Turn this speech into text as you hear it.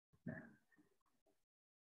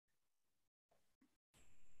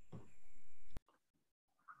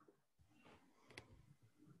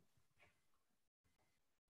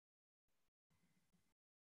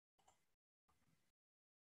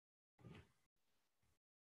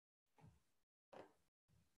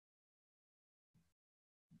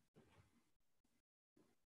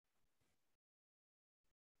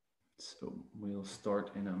We'll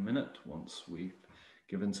start in a minute once we've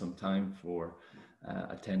given some time for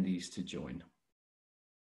attendees to join.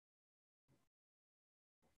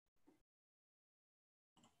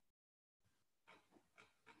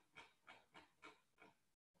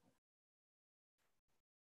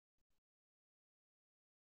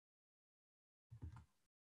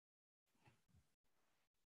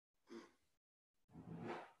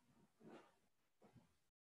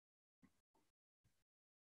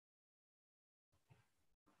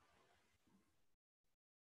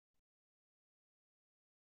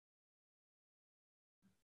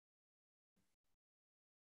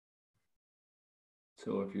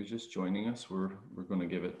 So if you're just joining us, we're going to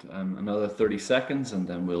give it another 30 seconds, and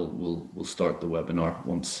then we'll start the webinar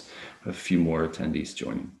once a few more attendees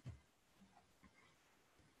joining.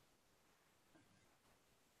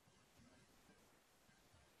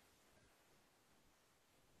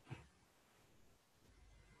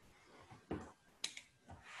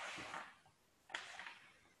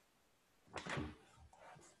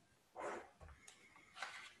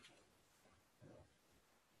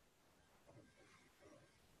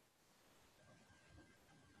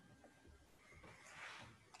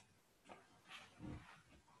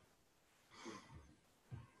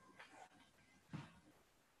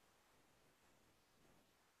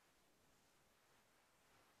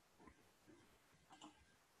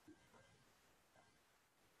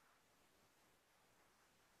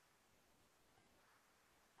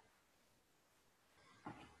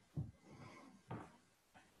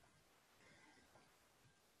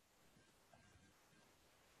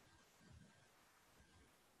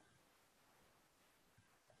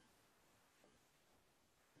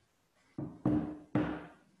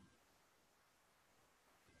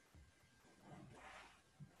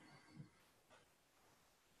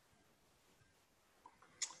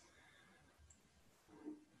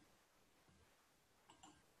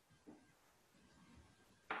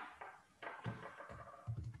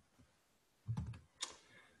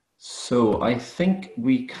 So I think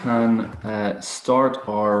we can start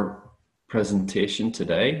our presentation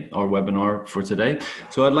today, our webinar for today.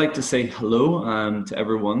 So I'd like to say hello to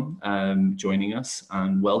everyone joining us,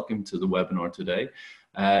 and welcome to the webinar today.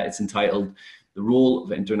 It's entitled The Role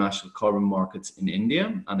of International Carbon Markets in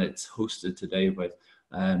India, and it's hosted today by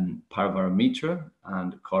ParyavaranMitra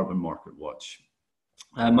and Carbon Market Watch.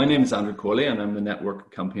 My name is Andrew Coley, and I'm the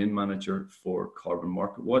Network Campaign Manager for Carbon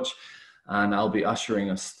Market Watch. And I'll be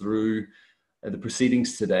ushering us through the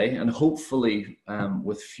proceedings today, and hopefully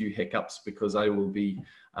with few hiccups, because I will be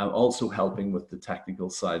also helping with the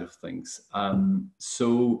technical side of things.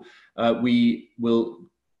 We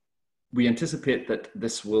anticipate that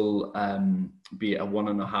this will be a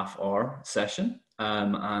 1.5 hour session,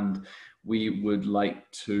 and we would like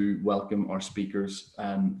to welcome our speakers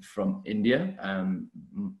from India,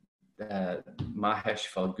 Mahesh,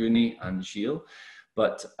 Falguni and Gilles.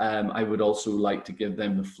 But I would also like to give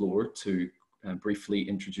them the floor to briefly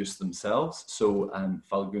introduce themselves. So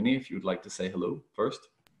Falguni, if you would like to say hello first.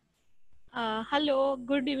 Hello,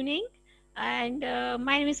 good evening. And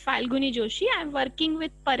my name is Falguni Joshi. I'm working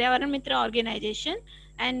with ParyavaranMitra organization,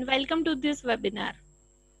 and welcome to this webinar.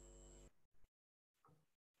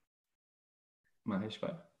 Mahesh,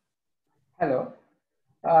 bye. Hello.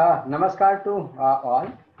 Namaskar to all.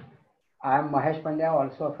 I am Mahesh Pandya,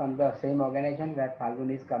 also from the same organization where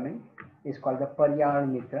Falguni is coming. It's called the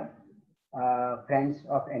ParyavaranMitra, Friends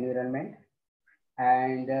of Environment.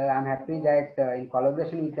 And I'm happy that in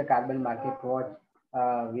collaboration with the Carbon Market Watch,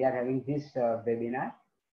 we are having this webinar,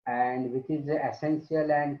 and which is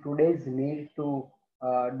essential and today's need to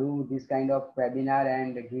do this kind of webinar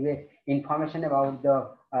and give information about the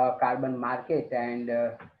carbon market and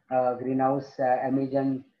greenhouse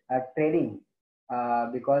emission trading.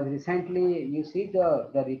 Because recently you see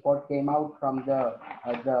the report came out from the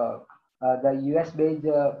US-based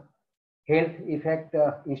Health Effect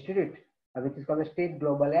Institute, which is called the State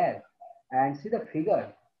Global Air, and see the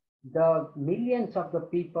figure. The millions of the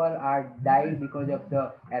people are died because of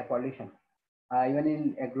the air pollution, even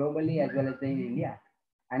in globally as well as in India.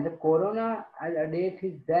 And the corona date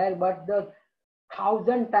is there, but the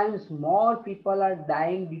 1,000 times more people are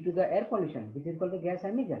dying due to the air pollution, which is called the gas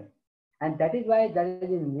emission. And that is why there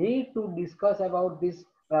is a need to discuss about this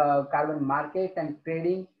carbon market and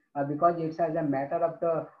trading, because it's as a matter of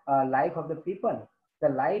the life of the people. The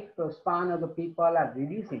lifespan of the people are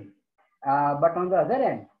reducing. But on the other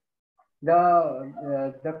end,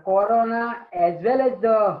 the corona as well as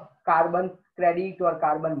the carbon credit or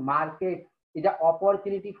carbon market is an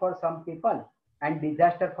opportunity for some people and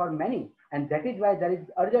disaster for many. And that is why there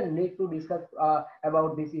is urgent need to discuss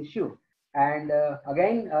about this issue. And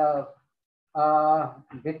again,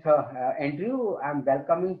 with Andrew, I'm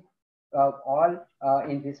welcoming all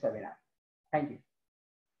in this webinar. Thank you.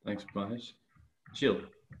 Thanks, Mahesh. Gilles.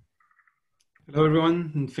 Hello,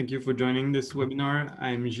 everyone, and thank you for joining this webinar.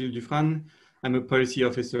 I'm Gilles Dufran. I'm a policy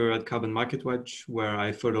officer at Carbon Market Watch, where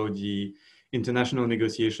I follow the international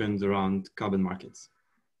negotiations around carbon markets.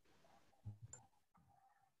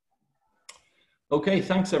 Okay,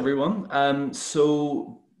 thanks everyone.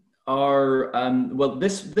 So our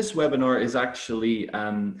this webinar is actually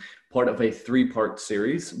part of a three-part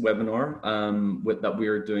series webinar that we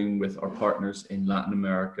are doing with our partners in Latin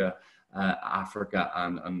America, Africa,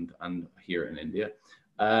 and here in India.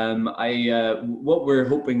 What we're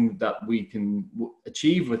hoping that we can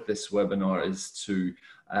achieve with this webinar is to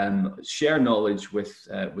share knowledge with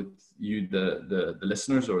you, the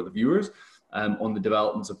listeners or the viewers, on the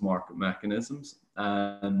developments of market mechanisms,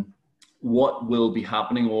 what will be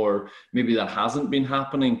happening, or maybe that hasn't been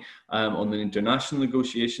happening on the international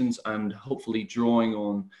negotiations, and hopefully drawing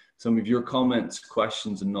on some of your comments,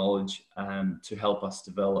 questions, and knowledge to help us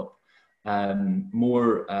develop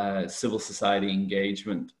more civil society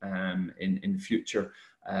engagement in future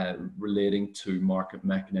relating to market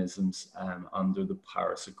mechanisms under the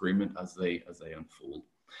Paris Agreement as they unfold.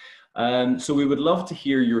 So we would love to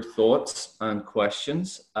hear your thoughts and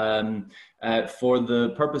questions. For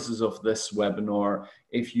the purposes of this webinar,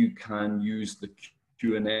 if you can use the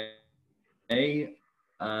Q&A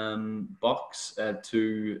box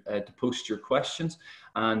to post your questions,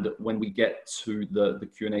 and when we get to the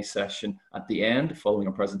Q&A session at the end following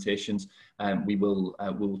our presentations, we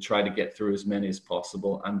will try to get through as many as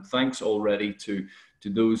possible. And thanks already to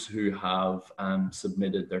those who have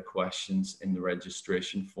submitted their questions in the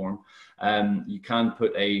registration form. You can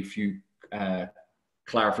put a few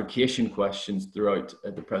clarification questions throughout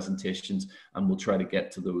the presentations, and we'll try to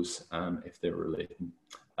get to those if they're related.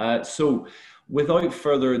 So without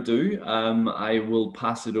further ado, I will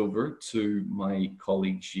pass it over to my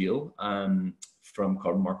colleague Gilles from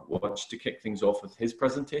Carbon Market Watch to kick things off with his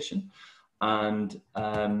presentation. And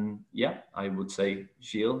yeah, I would say,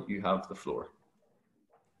 Gilles, you have the floor.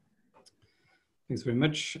 Thanks very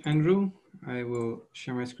much, Andrew. I will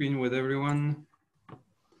share my screen with everyone.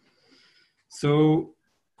 So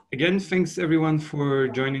again, thanks everyone for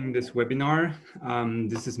joining this webinar.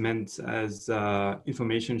 This is meant as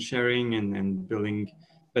information sharing and building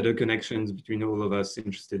better connections between all of us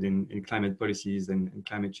interested in climate policies and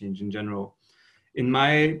climate change in general. In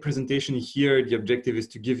my presentation here, the objective is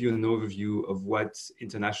to give you an overview of what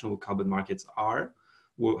international carbon markets are,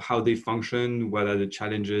 how they function, what are the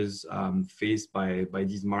challenges faced by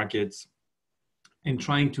these markets, and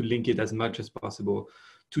trying to link it as much as possible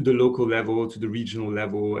to the local level, to the regional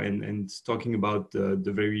level, and talking about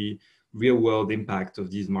the very real world impact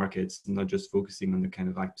of these markets, not just focusing on the kind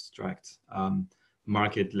of abstract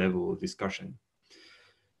market level discussion.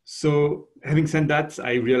 So having said that,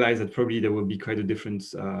 I realize that probably there will be quite a different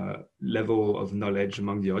level of knowledge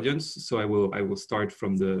among the audience. So I will start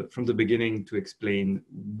from the beginning to explain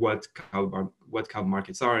what carbon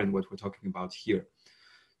markets are and what we're talking about here.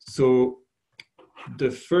 So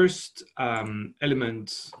the first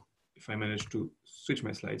element, if I manage to switch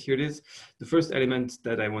my slide, here it is. The first element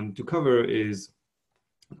that I want to cover is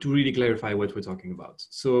to really clarify what we're talking about.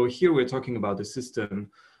 So here we're talking about a system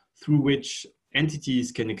through which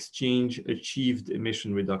entities can exchange achieved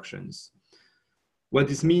emission reductions. What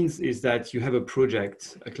this means is that you have a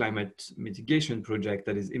project, a climate mitigation project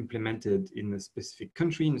that is implemented in a specific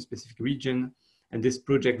country, in a specific region, and this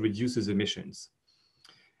project reduces emissions.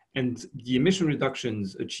 And the emission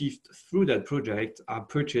reductions achieved through that project are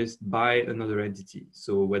purchased by another entity.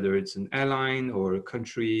 So whether it's an airline or a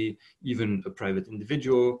country, even a private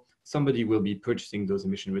individual, somebody will be purchasing those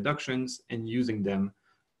emission reductions and using them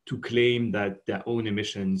to claim that their own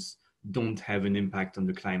emissions don't have an impact on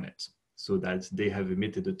the climate, so that they have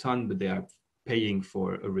emitted a ton, but they are paying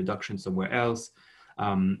for a reduction somewhere else.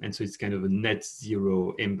 And so it's kind of a net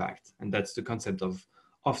zero impact. And that's the concept of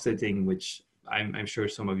offsetting, which I'm sure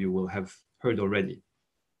some of you will have heard already.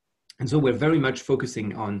 And so we're very much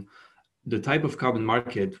focusing on the type of carbon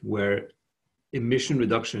market where emission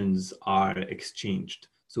reductions are exchanged.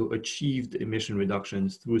 So achieved emission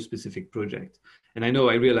reductions through a specific project. And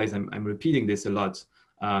I realize I'm repeating this a lot.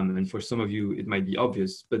 And for some of you, it might be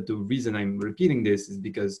obvious, but the reason I'm repeating this is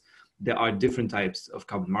because there are different types of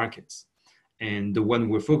carbon markets. And the one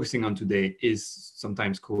we're focusing on today is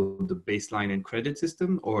sometimes called the baseline and credit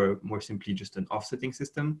system, or more simply just an offsetting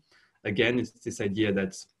system. Again, it's this idea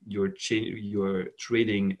that you're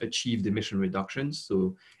trading achieved emission reductions.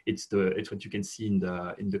 So it's what you can see in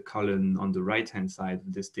the column on the right-hand side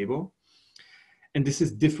of this table. And this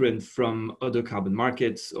is different from other carbon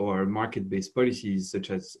markets or market-based policies,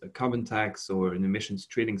 such as a carbon tax or an emissions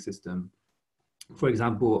trading system. For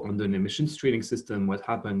example, under an emissions trading system, what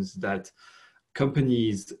happens is that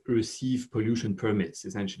companies receive pollution permits,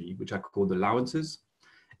 essentially, which are called allowances.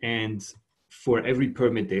 And for every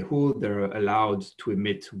permit they hold, they're allowed to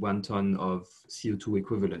emit 1 ton of CO2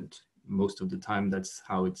 equivalent. Most of the time, that's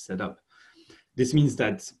how it's set up. This means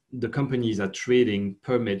that the companies are trading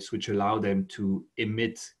permits which allow them to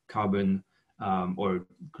emit carbon or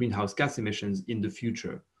greenhouse gas emissions in the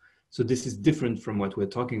future. So this is different from what we're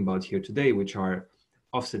talking about here today, which are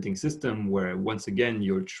offsetting system where once again,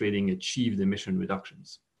 you're trading achieved emission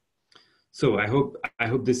reductions. So I hope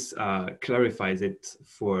this clarifies it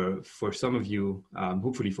for some of you,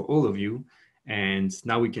 hopefully for all of you. And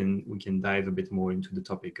now we can dive a bit more into the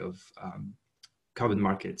topic of carbon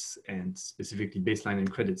markets and specifically baseline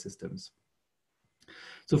and credit systems.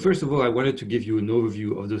 So first of all, I wanted to give you an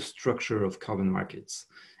overview of the structure of carbon markets.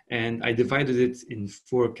 And I divided it in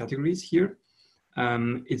 4 categories here.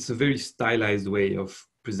 It's a very stylized way of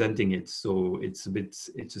presenting it. So it's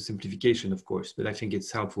a simplification, of course, but I think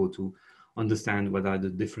it's helpful to understand what are the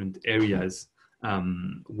different areas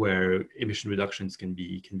where emission reductions can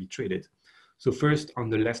be traded. So first, on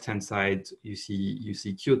the left-hand side, you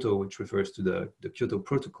see Kyoto, which refers to the Kyoto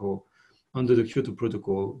Protocol. Under the Kyoto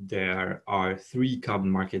Protocol, there are 3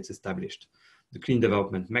 carbon markets established. The Clean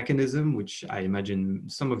Development Mechanism, which I imagine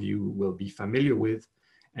some of you will be familiar with,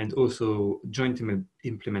 and also joint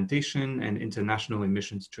implementation and international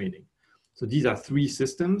emissions trading. So these are 3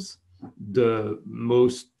 systems. The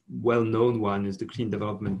most well-known one is the Clean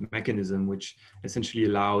Development Mechanism, which essentially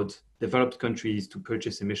allowed developed countries to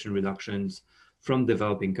purchase emission reductions from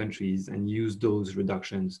developing countries and use those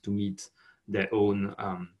reductions to meet their own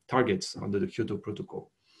targets under the Kyoto Protocol.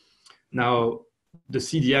 Now, the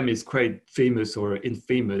CDM is quite famous or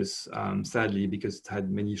infamous, sadly, because it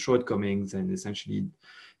had many shortcomings and essentially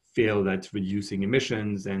failed at reducing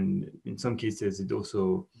emissions. And in some cases, it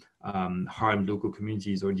also harmed local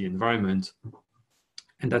communities or the environment.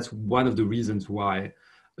 And that's one of the reasons why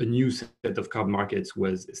a new set of carbon markets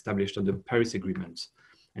was established under the Paris Agreement.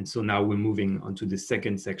 And so now we're moving on to the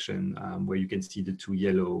second section where you can see the 2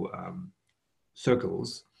 yellow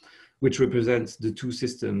circles, which represents the 2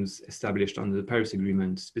 systems established under the Paris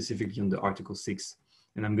Agreement, specifically under Article 6.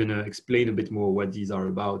 And I'm going to explain a bit more what these are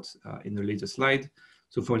about in a later slide.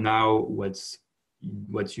 So for now, what's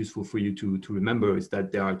useful for you to remember is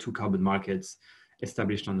that there are 2 carbon markets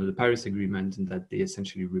established under the Paris Agreement and that they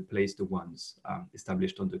essentially replace the ones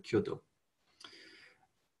established under Kyoto.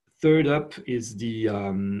 Third up is the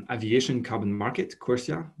aviation carbon market,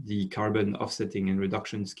 CORSIA, the carbon offsetting and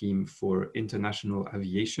reduction scheme for international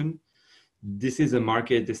aviation. This is a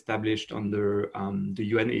market established under the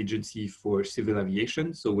UN Agency for Civil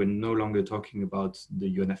Aviation. So we're no longer talking about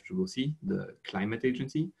the UNFCCC, the climate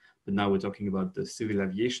agency, but now we're talking about the Civil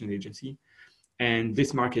Aviation Agency. And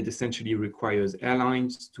this market essentially requires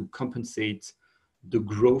airlines to compensate the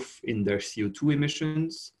growth in their CO2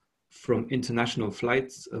 emissions from international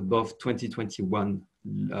flights above 2021,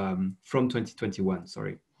 from 2021,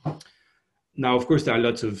 sorry. Now, of course, there are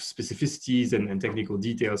lots of specificities and technical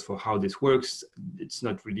details for how this works. It's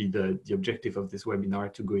not really the objective of this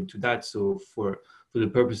webinar to go into that. So for the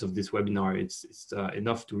purpose of this webinar, it's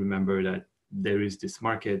enough to remember that there is this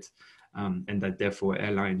market and that therefore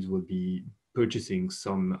airlines will be purchasing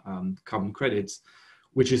some carbon credits,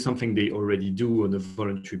 which is something they already do on a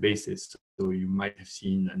voluntary basis. So you might have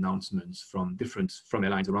seen announcements from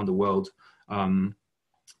airlines around the world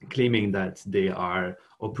claiming that they are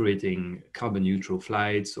operating carbon neutral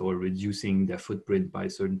flights or reducing their footprint by a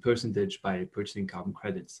certain percentage by purchasing carbon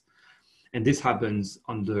credits. And this happens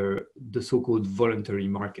under the so-called voluntary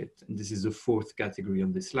market. And this is the 4th category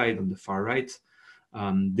on this slide on the far right.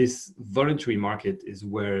 This voluntary market is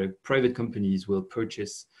where private companies will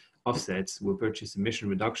purchase offsets, will purchase emission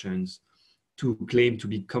reductions to claim to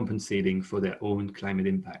be compensating for their own climate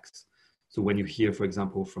impacts. So when you hear, for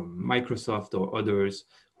example, from Microsoft or others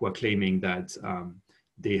who are claiming that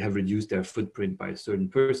they have reduced their footprint by a certain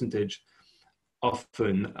percentage,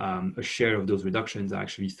 often a share of those reductions are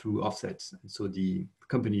actually through offsets. And so the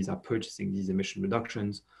companies are purchasing these emission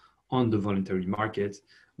reductions on the voluntary market,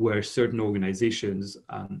 where certain organizations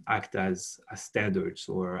act as standards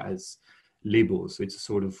or as labels. So it's a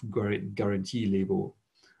sort of guarantee label.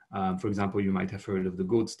 For example, you might have heard of the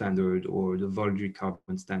gold standard or the voluntary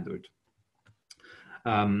carbon standard.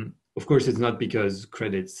 Of course, it's not because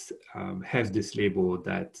credits have this label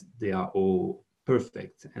that they are all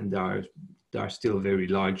perfect, and there are still very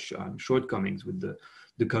large shortcomings with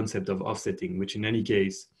the concept of offsetting, which in any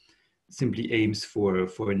case simply aims for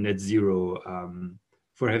a net zero,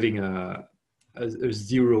 for having a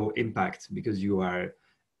zero impact, because you are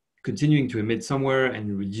continuing to emit somewhere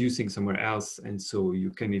and reducing somewhere else. And so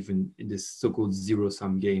you can even in this so-called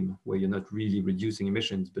zero-sum game where you're not really reducing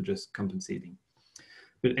emissions, but just compensating.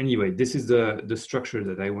 But anyway, this is the structure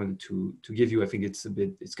that I wanted to give you. I think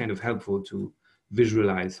it's kind of helpful to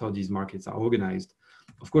visualize how these markets are organized.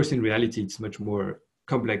 Of course, in reality, it's much more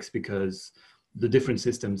complex because the different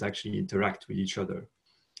systems actually interact with each other.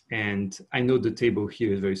 And I know the table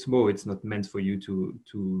here is very small. It's not meant for you to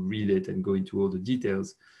read it and go into all the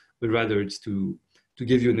details, but rather it's to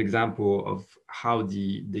give you an example of how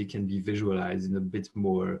they can be visualized in a bit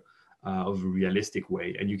more of a realistic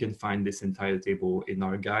way. And you can find this entire table in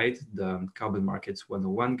our guide, the Carbon Markets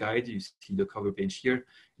 101 guide. You see the cover page here.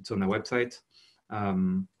 It's on our website.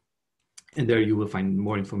 And there you will find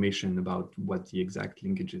more information about what the exact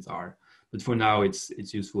linkages are. But for now, it's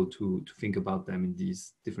useful to think about them in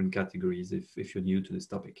these different categories if you're new to this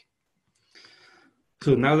topic.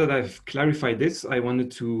 So now that I've clarified this, I wanted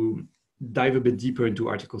to dive a bit deeper into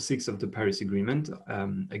Article 6 of the Paris Agreement.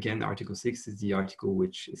 Again, Article 6 is the article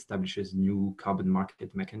which establishes new carbon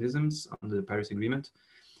market mechanisms under the Paris Agreement.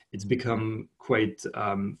 It's become quite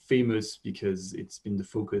famous because it's been the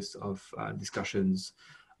focus of discussions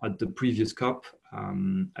at the previous COP,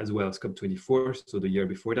 as well as COP24, so the year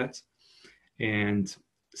before that. And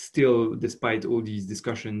still, despite all these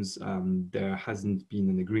discussions, there hasn't been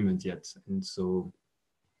an agreement yet. And so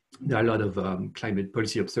there are a lot of climate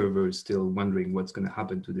policy observers still wondering what's going to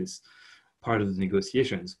happen to this part of the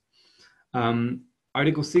negotiations.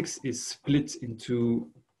 Article 6 is split into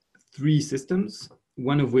 3 systems,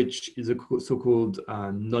 one of which is a so-called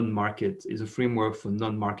non-market, is a framework for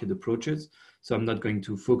non-market approaches. So I'm not going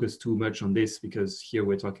to focus too much on this because here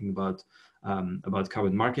we're talking about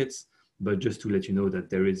carbon markets, but just to let you know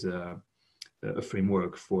that there is a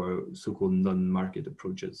framework for so-called non-market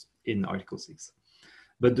approaches in Article 6.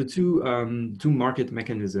 But the two market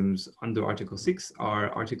mechanisms under Article 6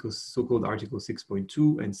 are so-called Article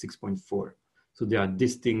 6.2 and 6.4. So they are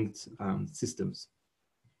distinct systems.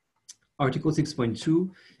 Article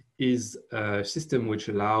 6.2 is a system which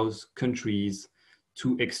allows countries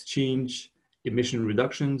to exchange emission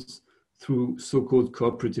reductions through so-called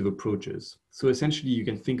cooperative approaches. So essentially you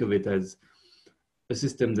can think of it as a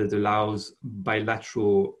system that allows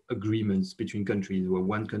bilateral agreements between countries, where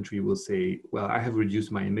one country will say, well, I have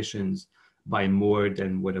reduced my emissions by more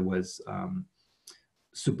than what I was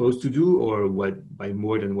supposed to do, or by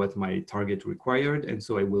more than what my target required, and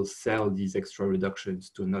so I will sell these extra reductions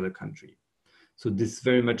to another country. So this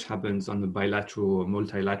very much happens on a bilateral or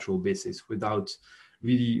multilateral basis without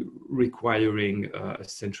really requiring a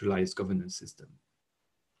centralized governance system.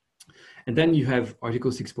 And then you have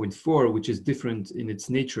Article 6.4, which is different in its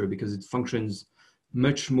nature because it functions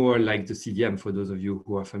much more like the CDM, for those of you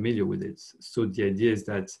who are familiar with it. So the idea is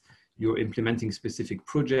that you're implementing specific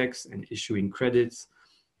projects and issuing credits,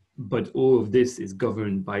 but all of this is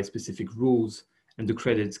governed by specific rules, and the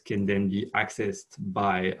credits can then be accessed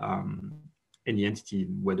by any entity,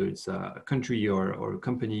 whether it's a country or a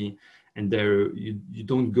company. And there you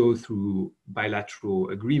don't go through bilateral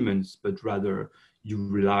agreements, but rather you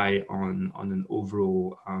rely on an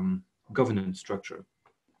overall governance structure.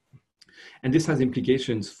 And this has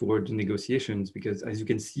implications for the negotiations, because as you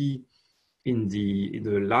can see in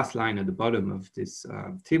the last line at the bottom of this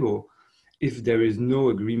table, if there is no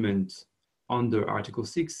agreement under Article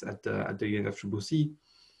 6 at the UNFCCC,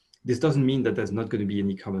 this doesn't mean that there's not going to be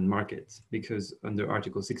any carbon market, because under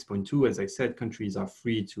Article 6.2, as I said, countries are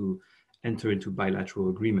free to enter into bilateral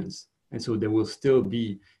agreements. And so there will still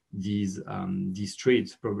be these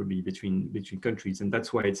trades probably between countries. And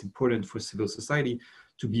that's why it's important for civil society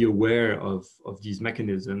to be aware of these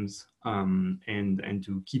mechanisms and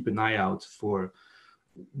to keep an eye out for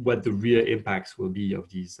what the real impacts will be of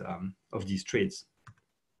these trades.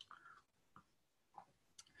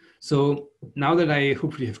 So now that I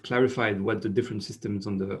hopefully have clarified what the different systems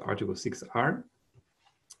on the Article 6 are,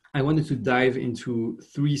 I wanted to dive into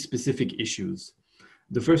 3 specific issues.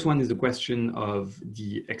 The first one is the question of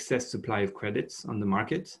the excess supply of credits on the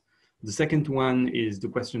market. The second one is the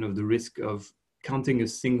question of the risk of counting a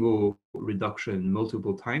single reduction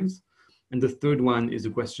multiple times. And the third one is the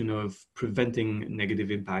question of preventing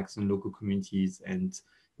negative impacts on local communities and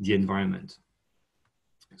the environment.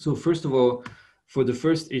 So first of all, for the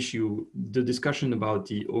first issue, the discussion about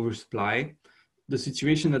the oversupply, the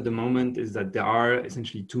situation at the moment is that there are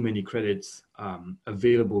essentially too many credits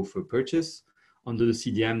available for purchase. Under the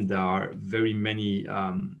CDM, there are very many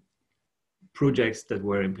projects that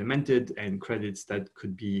were implemented and credits that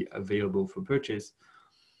could be available for purchase.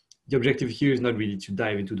 the objective here is not really to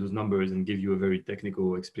dive into those numbers and give you a very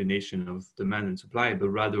technical explanation of demand and supply, but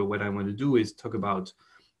rather what I want to do is talk about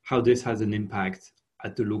how this has an impact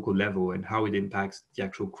at the local level and how it impacts the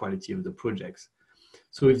actual quality of the projects.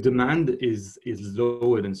 So if demand is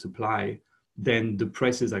lower than supply, then the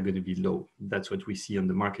prices are going to be low. That's what we see on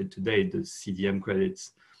the market today. The CDM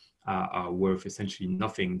credits are worth essentially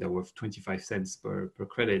nothing. They're worth 25 cents per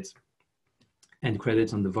credit. And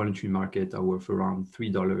credits on the voluntary market are worth around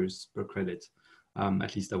 $3 per credit.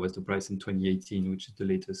 At least that was the price in 2018, which is the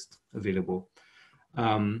latest available.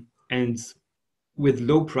 And with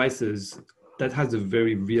low prices, that has a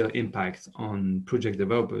very real impact on project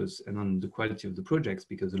developers and on the quality of the projects,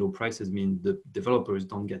 because the low prices mean the developers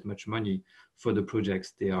don't get much money for the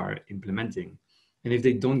projects they are implementing. And if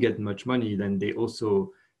they don't get much money, then they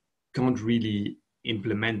also can't really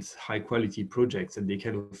implement high quality projects, and they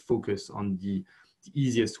kind of focus on the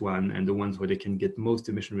easiest one and the ones where they can get most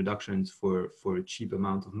emission reductions for a cheap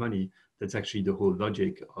amount of money. That's actually the whole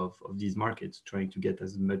logic of these markets, trying to get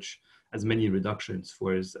as many reductions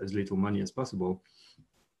for as little money as possible.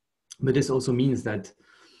 But this also means that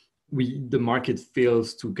the market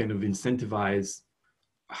fails to kind of incentivize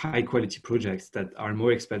high quality projects that are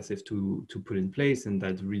more expensive to put in place, and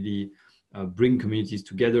that really bring communities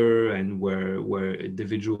together, and where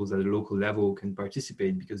individuals at a local level can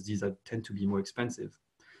participate, because these tend to be more expensive.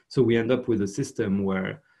 So we end up with a system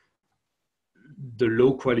where the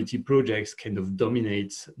low quality projects kind of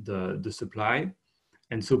dominate the supply.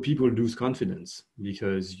 And so people lose confidence,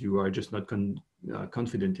 because you are just not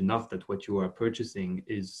confident enough that what you are purchasing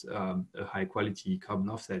is a high quality carbon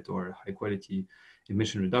offset or high quality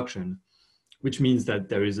emission reduction, which means that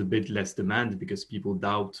there is a bit less demand, because people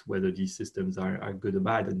doubt whether these systems are good or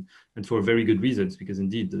bad, and for very good reasons, because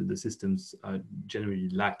indeed the systems generally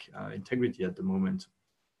lack integrity at the moment.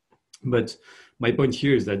 But my point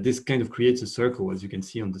here is that this kind of creates a circle, as you can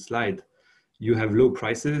see on the slide. You have low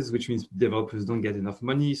prices, which means developers don't get enough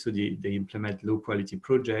money, so they implement low quality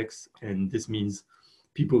projects, and this means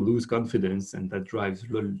people lose confidence, and that drives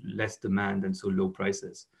less demand, and so low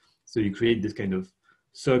prices. So you create this kind of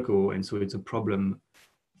circle, and so it's a problem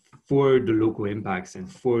for the local impacts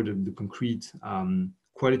and for the concrete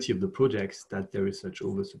quality of the projects that there is such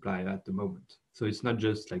oversupply at the moment. So it's not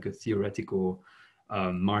just like a theoretical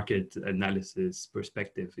market analysis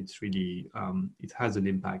perspective. It's really, it has an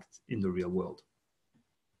impact in the real world.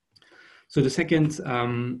 So the second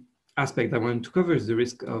aspect I wanted to cover is the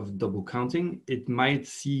risk of double counting. It might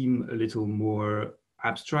seem a little more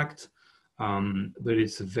abstract, but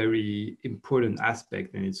it's a very important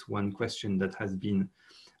aspect, and it's one question that has been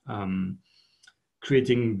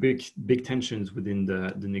creating big tensions within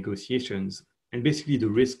the negotiations. And basically the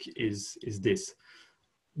risk is this.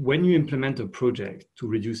 When you implement a project to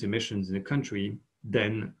reduce emissions in a country,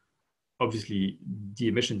 then obviously the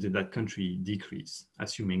emissions in that country decrease,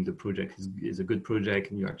 assuming the project is a good project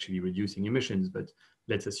and you're actually reducing emissions, but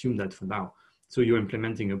let's assume that for now. So you're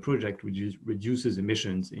implementing a project which reduces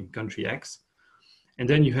emissions in country X, and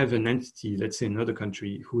then you have an entity, let's say another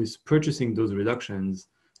country, who is purchasing those reductions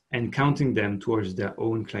and counting them towards their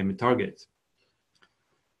own climate target.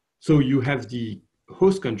 So you have the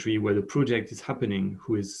host country where the project is happening,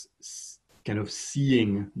 who is kind of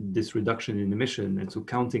seeing this reduction in emission, and so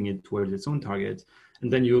counting it towards its own target.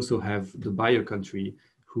 And then you also have the buyer country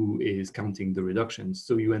who is counting the reductions.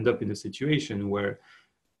 So you end up in a situation where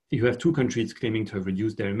you have two countries claiming to have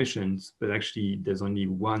reduced their emissions, but actually there's only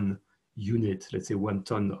one unit, let's say 1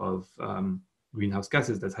 ton of greenhouse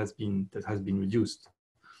gases that has been reduced.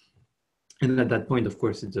 And at that point, of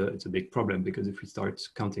course, it's a big problem, because if we start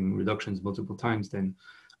counting reductions multiple times, then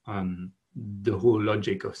the whole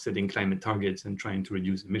logic of setting climate targets and trying to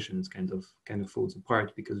reduce emissions kind of falls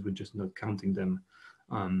apart, because we're just not counting them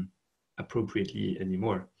appropriately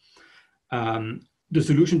anymore. The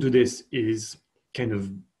solution to this is kind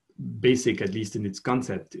of basic, at least in its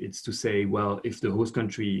concept. It's to say, well, if the host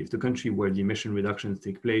country, if the country where the emission reductions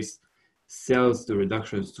take place sells the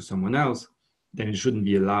reductions to someone else, then it shouldn't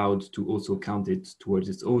be allowed to also count it towards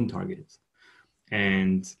its own target.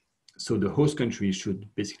 And so the host country should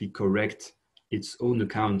basically correct its own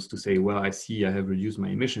accounts to say, well, I see I have reduced my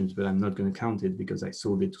emissions, but I'm not going to count it because I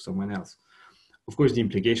sold it to someone else. Of course, the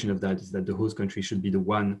implication of that is that the host country should be the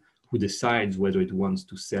one who decides whether it wants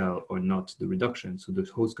to sell or not the reduction. So the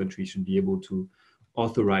host country should be able to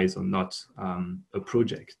authorize or not a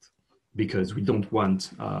project, because we don't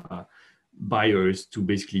want buyers to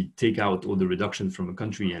basically take out all the reductions from a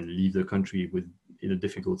country and leave the country in a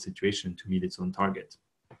difficult situation to meet its own target.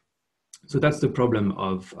 So that's the problem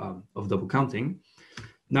of double counting.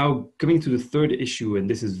 Now, coming to the third issue, and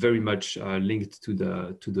this is very much linked to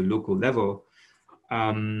the local level,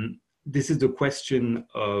 this is the question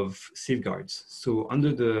of safeguards. So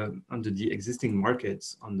under the existing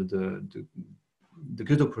markets, under the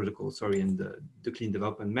Kyoto Protocol, sorry, and the Clean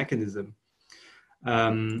Development Mechanism,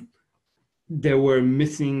 there were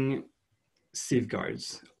missing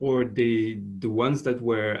safeguards, or the ones that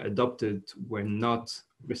were adopted were not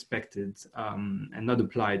respected and not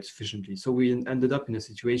applied sufficiently. So we ended up in a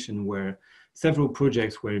situation where several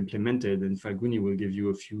projects were implemented, and Falguni will give you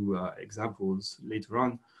a few examples later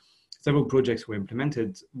on. Several projects were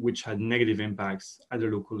implemented which had negative impacts at a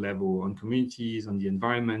local level on communities, on the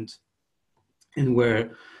environment, and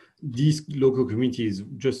where these local communities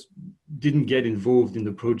just didn't get involved in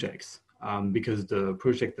the projects because the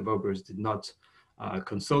project developers did not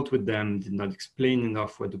consult with them, did not explain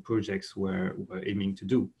enough what the projects were aiming to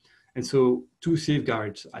do. And so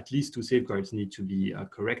at least two safeguards need to be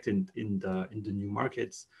corrected in the new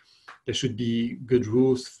markets. There should be good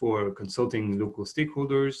rules for consulting local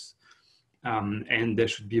stakeholders, and there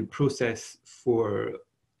should be a process for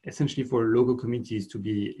essentially for local communities to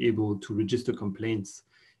be able to register complaints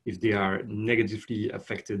if they are negatively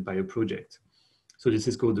affected by a project. So this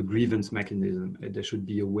is called the grievance mechanism. There should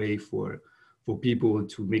be a way for people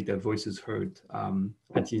to make their voices heard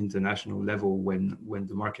at the international level when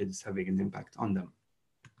the market is having an impact on them.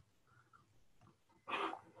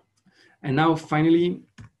 And now finally,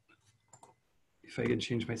 if I can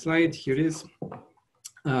change my slide, here it is.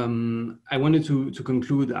 I wanted to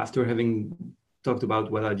conclude after having talked about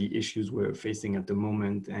what are the issues we're facing at the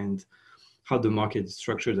moment and how the market is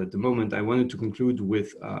structured at the moment. I wanted to conclude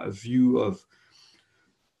with a view of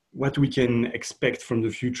what we can expect from the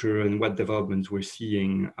future and what developments we're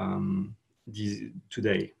seeing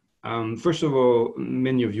today. First of all,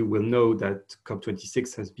 many of you will know that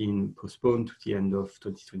COP26 has been postponed to the end of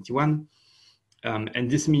 2021. And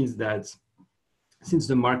this means that since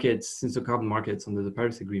the carbon markets under the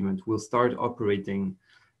Paris Agreement will start operating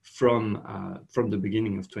from the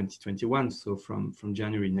beginning of 2021, so from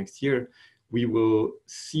January next year, we will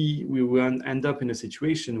end up in a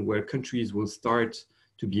situation where countries will start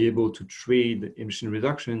to be able to trade emission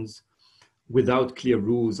reductions without clear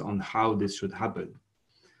rules on how this should happen.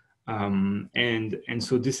 And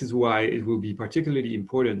so this is why it will be particularly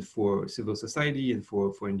important for civil society and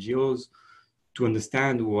for NGOs to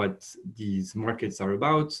understand what these markets are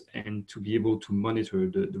about and to be able to monitor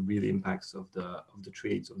the real impacts of the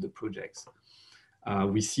trades, of the projects.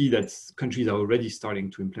 We see that countries are already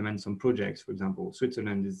starting to implement some projects. For example,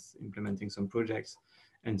 Switzerland is implementing some projects.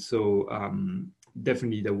 And so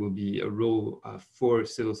definitely there will be a role for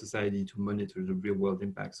civil society to monitor the real world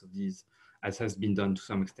impacts of these, as has been done to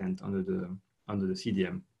some extent under the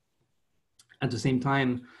CDM. At the same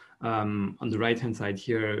time, on the right-hand side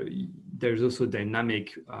here, there's also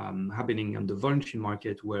dynamic happening on the voluntary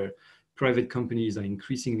market where private companies are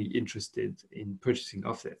increasingly interested in purchasing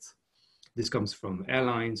offsets. This comes from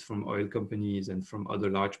airlines, from oil companies, and from other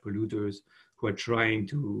large polluters who are trying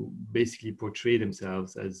to basically portray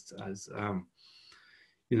themselves as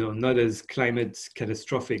not as climate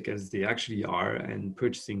catastrophic as they actually are, and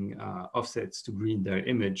purchasing offsets to green their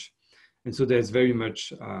image. And so there's very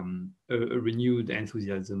much a renewed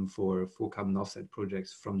enthusiasm for carbon offset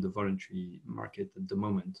projects from the voluntary market at the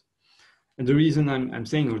moment. And the reason I'm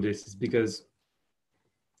saying all this is because,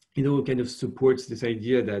 it kind of supports this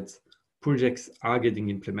idea that projects are getting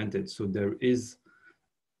implemented. So there is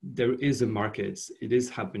a market, it is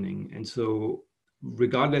happening. And so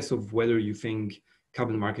regardless of whether you think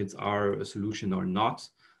carbon markets are a solution or not,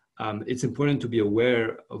 it's important to be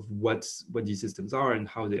aware of what these systems are and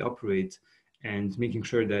how they operate, and making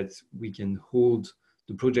sure that we can hold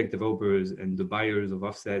the project developers and the buyers of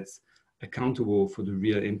offsets accountable for the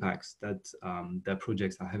real impacts that their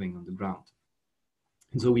projects are having on the ground.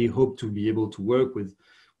 And so we hope to be able to work with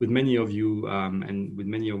many of you and with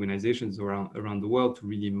many organizations around the world to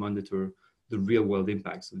really monitor the real world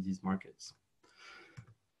impacts of these markets.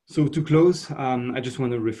 So to close, I just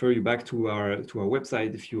want to refer you back to our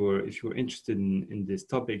website. If you're interested in this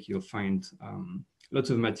topic, you'll find lots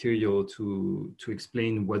of material to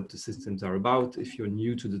explain what the systems are about. If you're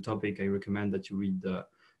new to the topic, I recommend that you read the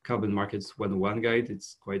Carbon Markets 101 guide.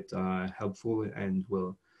 It's quite helpful and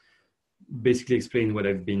will basically explain what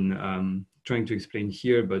I've been trying to explain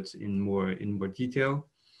here, but in more detail.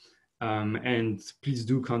 And please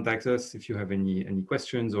do contact us if you have any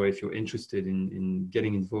questions, or if you're interested in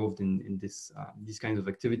getting involved in these kinds of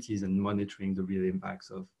activities and monitoring the real impacts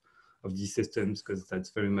of these systems, because that's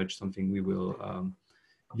very much something we will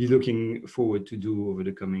be looking forward to do over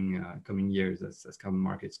the coming years as carbon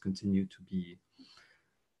markets continue to be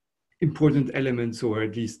important elements, or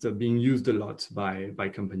at least being used a lot by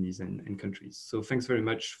companies and countries. So thanks very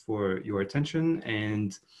much for your attention.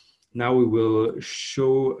 And now we will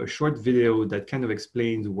show a short video that kind of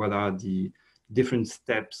explains what are the different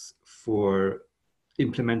steps for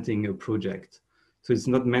implementing a project. So it's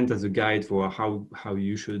not meant as a guide for how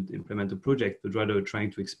you should implement a project, but rather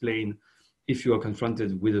trying to explain, if you are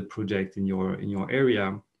confronted with a project in your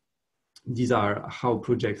area, these are how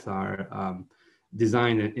projects are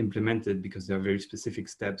designed and implemented, because there are very specific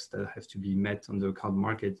steps that have to be met on the carbon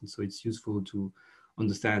market. And so it's useful to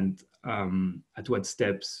understand at what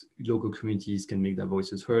steps local communities can make their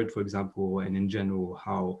voices heard, for example, and in general,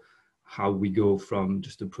 how we go from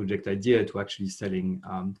just a project idea to actually selling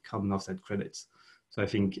carbon offset credits. So I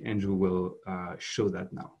think Andrew will show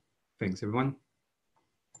that now. Thanks, everyone.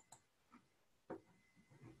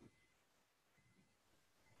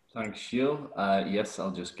 Thanks, Gilles. Yes,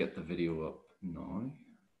 I'll just get the video up now.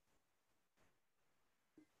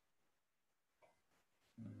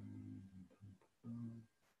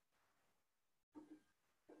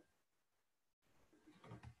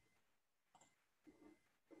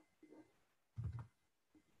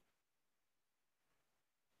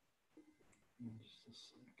 Just a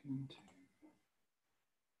second.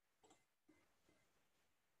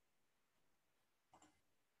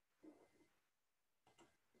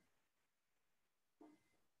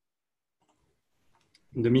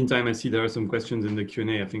 In the meantime, I see there are some questions in the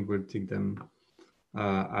Q&A. I think we'll take them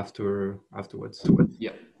afterwards.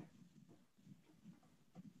 Yeah.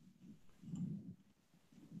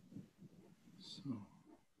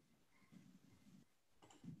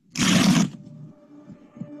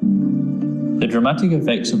 The dramatic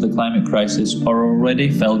effects of the climate crisis are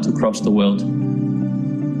already felt across the world.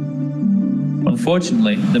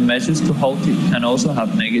 Unfortunately, the measures to halt it can also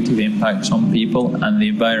have negative impacts on people and the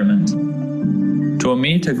environment. To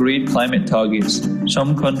meet agreed climate targets,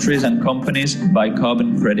 some countries and companies buy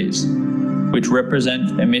carbon credits, which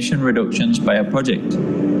represent emission reductions by a project.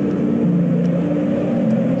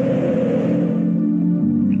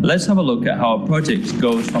 Let's have a look at how a project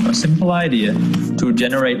goes from a simple idea to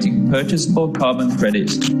generating purchasable carbon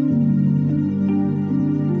credits.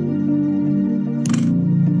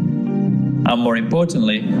 And more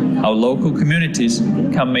importantly, how local communities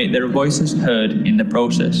can make their voices heard in the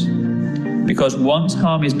process. Because once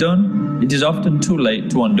harm is done, it is often too late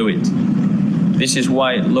to undo it. This is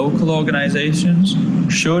why local organizations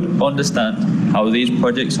should understand how these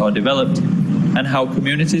projects are developed and how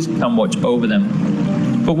communities can watch over them.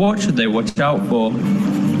 But what should they watch out for?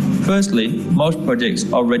 Firstly, most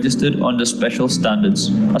projects are registered under special standards,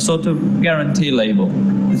 a sort of guarantee label.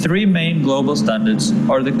 The three main global standards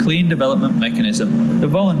are the Clean Development Mechanism, the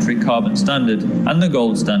Voluntary Carbon Standard, and the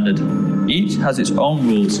Gold Standard. Each has its own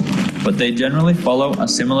rules, but they generally follow a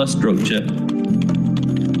similar structure.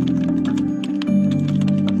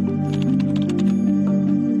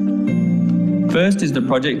 First is the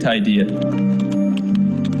project idea.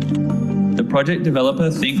 The project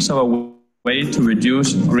developer thinks of a way to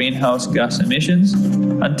reduce greenhouse gas emissions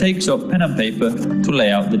and takes up pen and paper to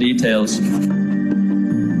lay out the details.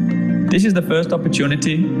 This is the first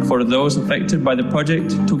opportunity for those affected by the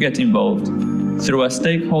project to get involved through a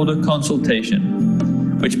stakeholder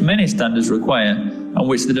consultation, which many standards require and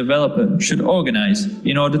which the developer should organize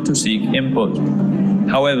in order to seek input.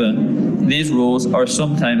 However, these rules are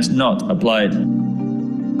sometimes not applied.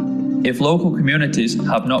 If local communities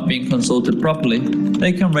have not been consulted properly,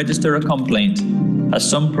 they can register a complaint, as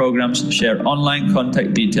some programs share online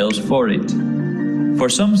contact details for it. For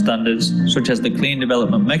some standards, such as the Clean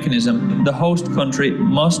Development Mechanism, the host country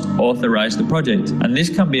must authorize the project, and this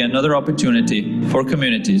can be another opportunity for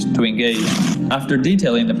communities to engage. After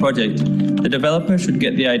detailing the project, the developer should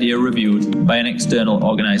get the idea reviewed by an external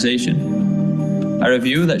organization. A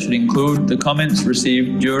review that should include the comments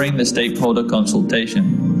received during the stakeholder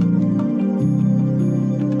consultation.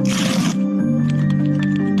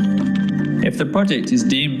 If the project is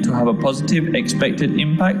deemed to have a positive expected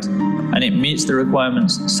impact and it meets the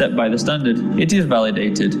requirements set by the standard, it is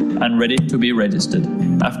validated and ready to be registered.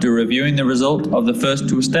 After reviewing the result of the first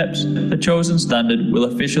two steps, the chosen standard will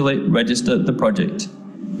officially register the project.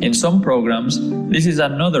 In some programs, this is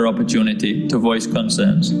another opportunity to voice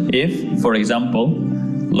concerns. If, for example,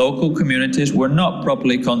 local communities were not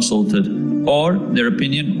properly consulted or their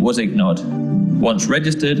opinion was ignored. Once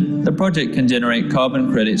registered, the project can generate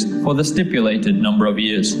carbon credits for the stipulated number of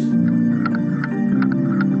years.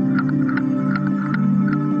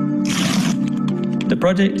 The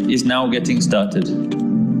project is now getting started.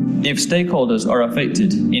 If stakeholders are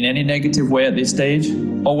affected in any negative way at this stage,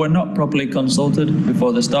 or were not properly consulted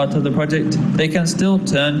before the start of the project, they can still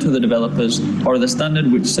turn to the developers or the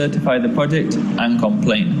standard which certify the project and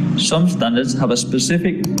complain. Some standards have a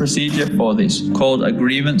specific procedure for this, called a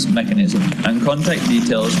grievance mechanism, and contact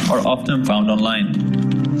details are often found online.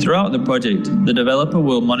 Throughout the project, the developer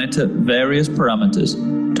will monitor various parameters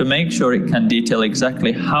to make sure it can detail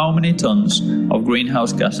exactly how many tons of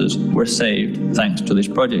greenhouse gases were saved thanks to this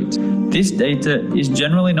project. This data is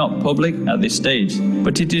generally not public at this stage,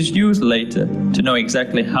 but it is used later to know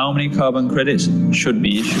exactly how many carbon credits should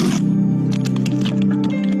be issued.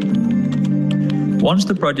 Once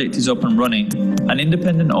the project is up and running, an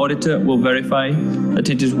independent auditor will verify that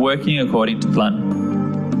it is working according to plan.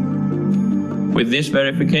 With this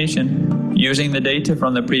verification, using the data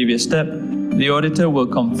from the previous step, the auditor will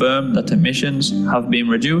confirm that emissions have been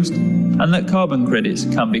reduced and that carbon credits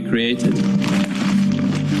can be created.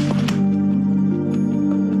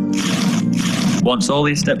 Once all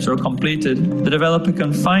these steps are completed, the developer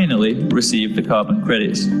can finally receive the carbon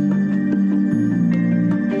credits,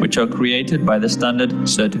 which are created by the standard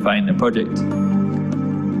certifying the project.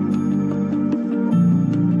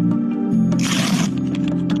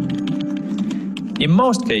 In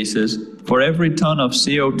most cases, for every ton of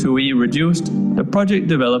CO2e reduced, the project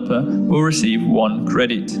developer will receive 1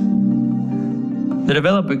 credit. The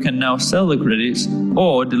developer can now sell the credits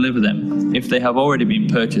or deliver them if they have already been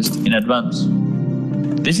purchased in advance.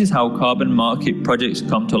 This is how carbon market projects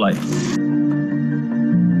come to life.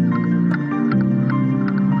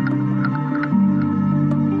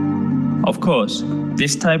 Of course,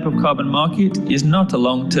 this type of carbon market is not a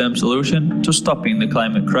long-term solution to stopping the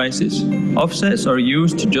climate crisis. Offsets are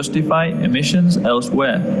used to justify emissions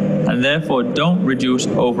elsewhere and therefore don't reduce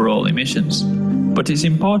overall emissions. But it's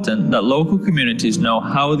important that local communities know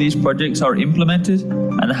how these projects are implemented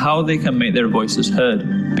and how they can make their voices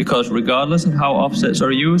heard, because regardless of how offsets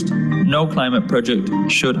are used, no climate project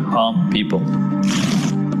should harm people.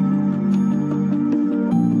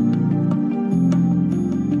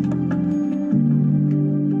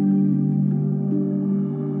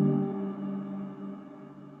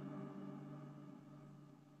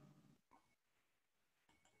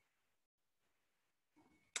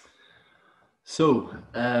 So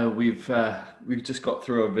we've just got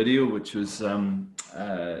through our video, which was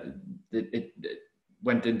it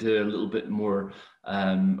went into a little bit more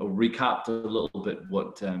or recapped a little bit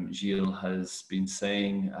what Gilles has been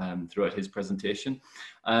saying throughout his presentation,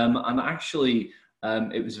 and actually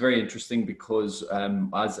it was very interesting because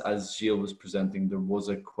as Gilles was presenting, there was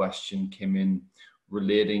a question came in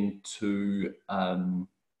relating to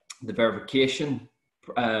the verification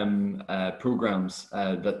programs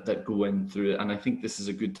that go in through it. And I think this is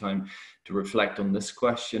a good time to reflect on this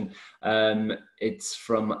question. It's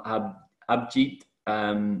from Abjit,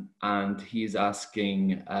 and he's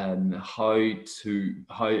asking how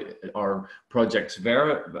are projects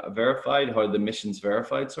verified, how are the missions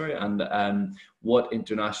verified, sorry, and what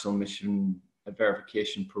international mission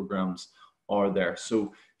verification programs are there.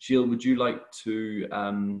 So Gilles, would you like to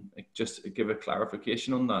just give a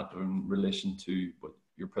clarification on that in relation to what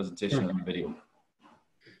your presentation and the video?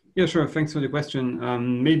 Yeah, sure. Thanks for the question.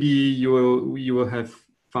 Maybe you will have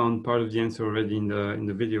found part of the answer already in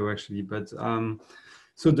the video, actually. But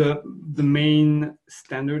so the main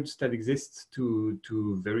standards that exist to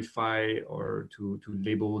verify or to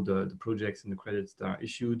label the projects and the credits that are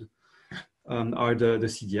issued are the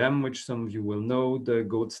CDM, which some of you will know, the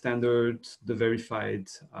gold standard, the verified,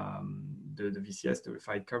 the VCS, the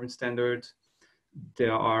verified carbon standard.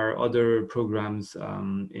 There are other programs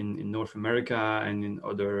in North America and in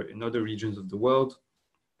other regions of the world.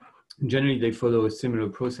 Generally, they follow a similar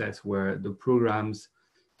process where the programs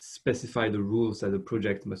specify the rules that the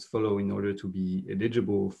project must follow in order to be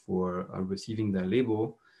eligible for receiving their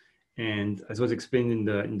label. And as was explained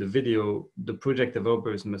in the video, the project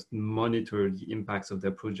developers must monitor the impacts of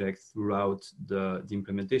their project throughout the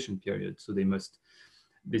implementation period. So they must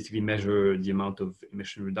basically measure the amount of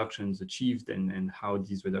emission reductions achieved and how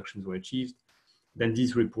these reductions were achieved. Then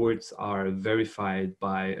these reports are verified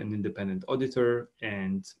by an independent auditor,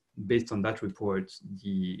 and based on that report,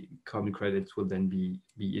 the carbon credits will then be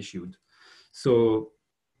issued. So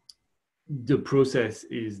the process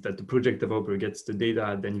is that the project developer gets the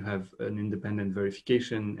data, then you have an independent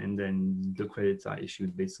verification, and then the credits are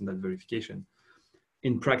issued based on that verification.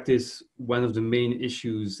 In practice, one of the main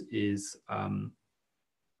issues is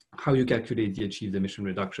how you calculate the achieved emission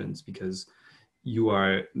reductions, because you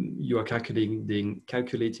are calculating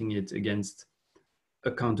it against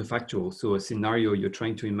a counterfactual. So a scenario you're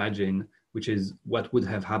trying to imagine, which is what would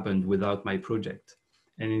have happened without my project.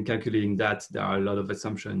 And in calculating that, there are a lot of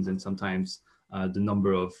assumptions, and sometimes the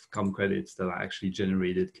number of carbon credits that are actually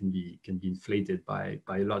generated can be inflated by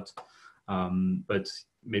a lot. But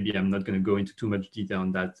maybe I'm not going to go into too much detail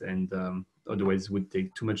on that, and otherwise it would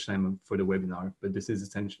take too much time for the webinar. But this is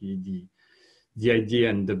essentially the idea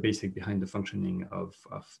and the basic behind the functioning of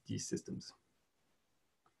these systems.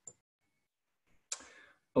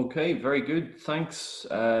 Okay, very good. Thanks,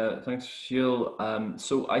 thanks, Gilles.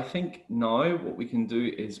 So I think now what we can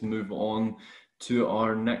do is move on to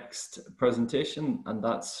our next presentation, and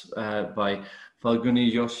that's by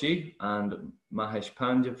Falguni Joshi and Mahesh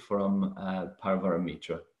Pandya from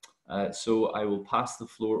ParyavaranMitra. So I will pass the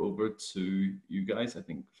floor over to you guys. I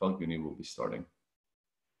think Falguni will be starting.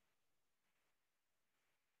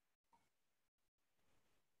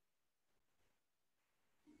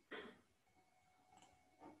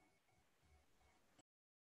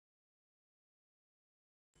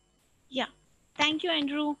 Yeah, thank you,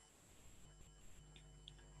 Andrew.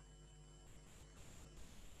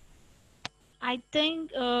 I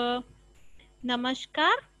think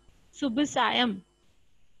Namaskar, Subhasayam.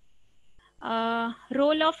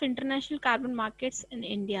 Role of international carbon markets in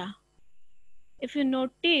India. If you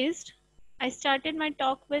noticed, I started my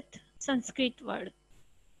talk with Sanskrit word,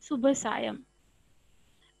 Subhasayam,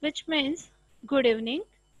 which means good evening.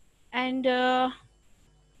 And I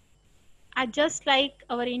just like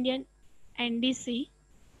our Indian NDC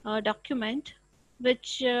document,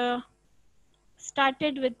 which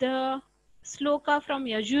started with the sloka from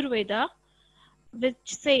Yajurveda, which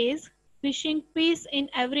says, wishing peace in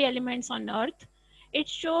every element on earth. It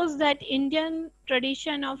shows that Indian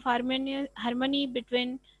tradition of harmony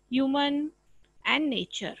between human and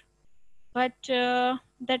nature. But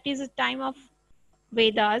that is a time of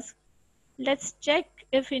Vedas. Let's check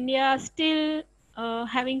if India is still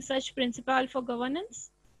having such principle for governance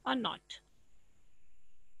or not.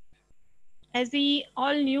 As we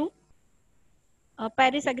all knew,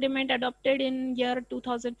 Paris Agreement adopted in year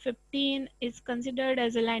 2015 is considered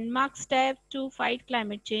as a landmark step to fight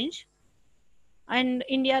climate change, and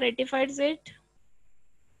India ratified it.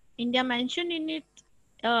 India mentioned in its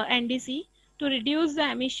NDC to reduce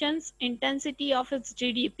the emissions intensity of its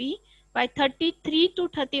GDP by 33 to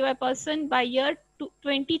 35% by year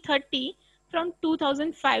 2030 from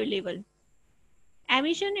 2005 level.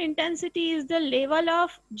 Emission intensity is the level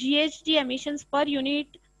of GHG emissions per unit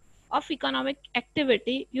of economic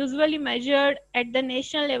activity, usually measured at the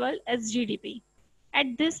national level as GDP.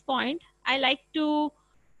 At this point, I like to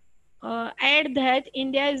add that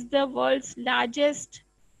India is the world's largest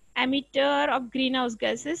emitter of greenhouse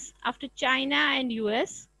gases after China and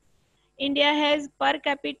US. India has per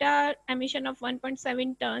capita emission of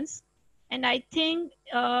 1.7 tons, and I think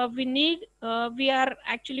we are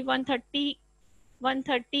actually 130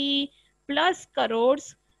 plus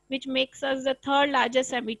crores, which makes us the third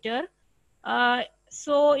largest emitter.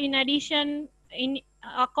 So in addition,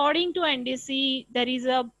 according to NDC, there is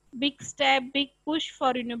a big push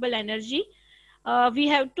for renewable energy. We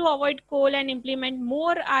have to avoid coal and implement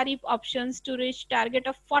more RE options to reach target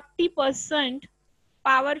of 40%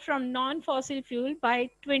 power from non-fossil fuel by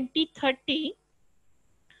 2030.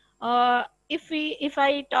 If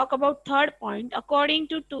I talk about third point, according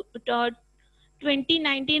to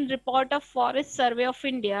 2019 report of Forest Survey of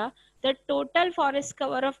India, the total forest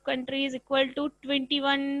cover of country is equal to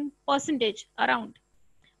 21% around.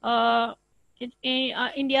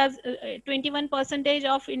 India's 21%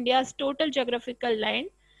 of India's total geographical land,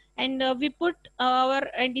 and we put our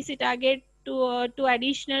NDC target to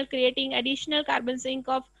creating additional carbon sink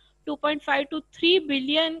of 2.5 to 3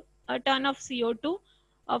 billion ton of CO2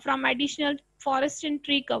 from additional forest and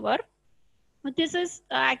tree cover. This is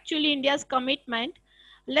actually India's commitment.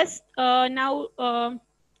 Let's now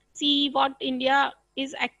see what India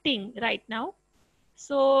is acting right now.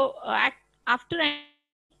 So after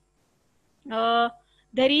there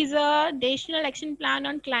is a national action plan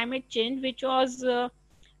on climate change, which was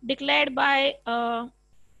declared by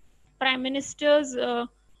Prime Minister's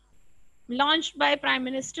launched by Prime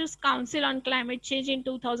Minister's Council on Climate Change in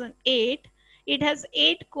 2008. It has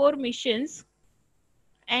 8 core missions,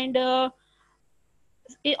 and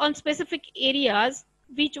on specific areas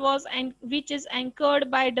which is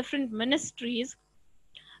anchored by different ministries.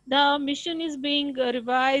 The mission is being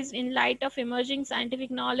revised in light of emerging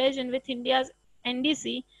scientific knowledge and with India's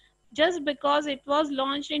NDC, just because it was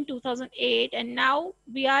launched in 2008 and now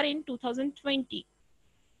we are in 2020.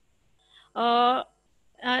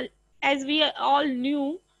 As we all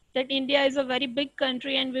knew that India is a very big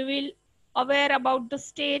country and we will aware about the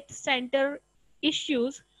state center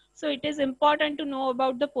issues. So it is important to know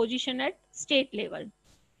about the position at state level.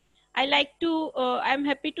 I'm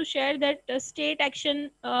happy to share that state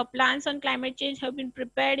action plans on climate change have been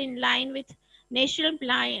prepared in line with a national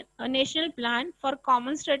plan for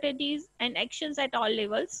common strategies and actions at all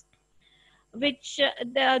levels, which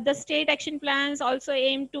the state action plans also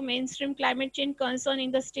aim to mainstream climate change concern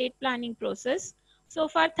in the state planning process. So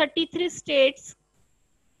far, 33 states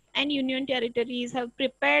and union territories have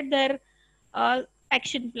prepared their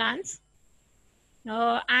action plans.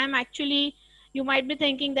 You might be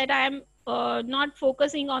thinking that I am not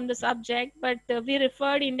focusing on the subject, but we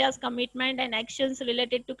referred India's commitment and actions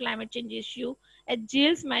related to climate change issue. As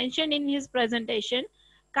Gilles mentioned in his presentation,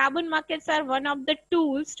 carbon markets are one of the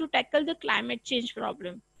tools to tackle the climate change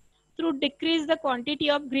problem through decrease the quantity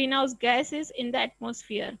of greenhouse gases in the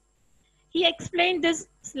atmosphere. He explained this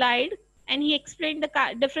slide and he explained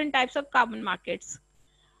the different types of carbon markets.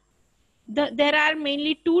 There are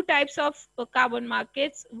mainly two types of carbon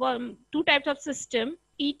markets, two types of system,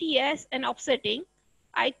 ETS and offsetting.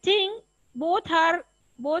 I think both are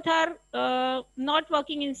not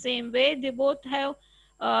working in the same way. They both have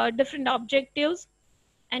different objectives,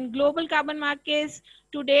 and global carbon markets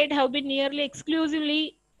to date have been nearly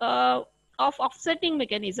exclusively of offsetting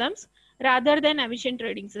mechanisms rather than emission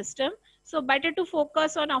trading system. So better to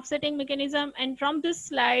focus on offsetting mechanism. And from this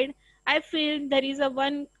slide, I feel there is a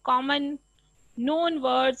one common known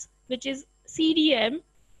words, which is CDM.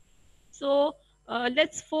 So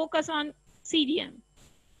let's focus on CDM.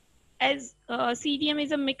 As CDM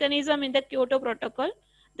is a mechanism in the Kyoto Protocol.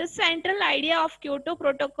 The central idea of Kyoto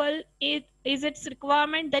Protocol is its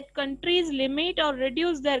requirement that countries limit or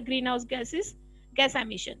reduce their greenhouse gas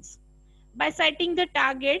emissions by setting the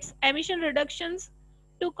targets, emission reductions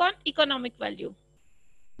took on economic value.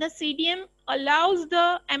 The CDM allows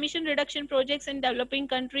the emission reduction projects in developing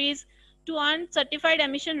countries to earn certified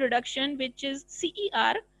emission reduction, which is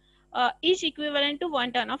CER, each equivalent to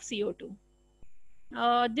 1 ton of CO2.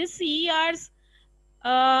 These CERs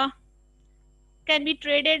can be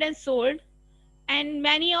traded and sold, and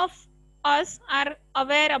many of us are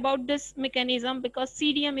aware about this mechanism because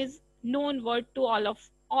CDM is known word to all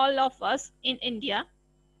of us in India.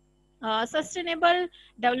 Sustainable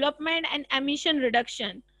development and emission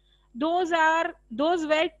reduction, those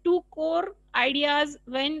were two core ideas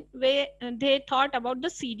when they thought about the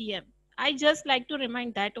CDM. I just like to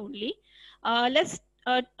remind that only. Let's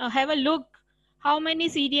have a look how many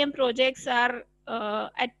CDM projects are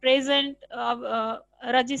at present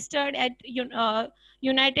registered at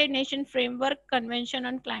United Nations Framework Convention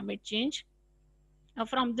on Climate Change.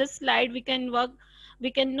 From this slide, we can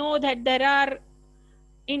know that there are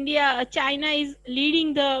China is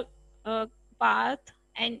leading the path,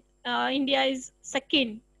 and India is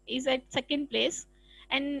at second place.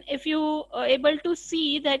 And if you are able to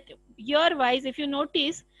see that year wise, if you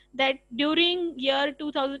notice that during year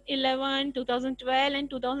 2011, 2012 and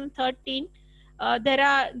 2013, there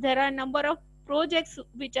are a number of projects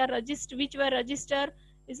which were registered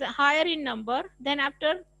is higher in number. Then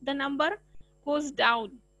after, the number goes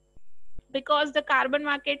down because the carbon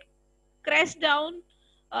market crashed down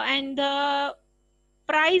and the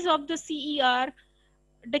price of the CER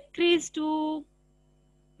decreased to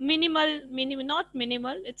not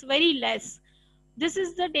minimal, it's very less. This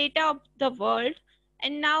is the data of the world.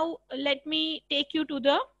 And now let me take you to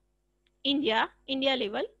the India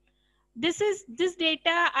level. This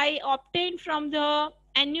data I obtained from the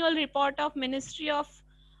annual report of Ministry of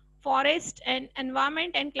Forest and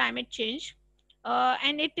Environment and Climate Change.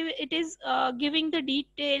 And it is giving the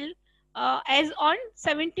detail as on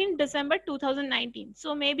 17 December 2019.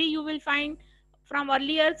 So maybe you will find from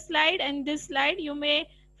earlier slide and this slide, you may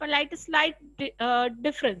find like a slight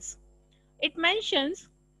difference. It mentions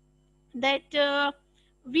that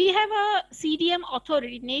we have a CDM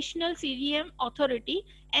authority, National CDM Authority,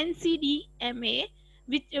 NCDMA,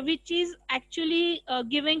 which is actually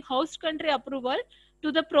giving host country approval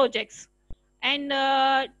to the projects. And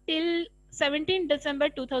till 17 December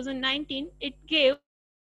 2019, it gave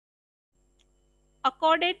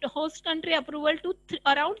accorded host country approval to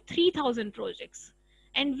around 3,000 projects.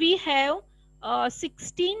 And we have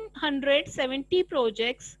 1,670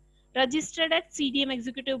 projects registered at CDM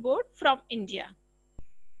Executive Board from India.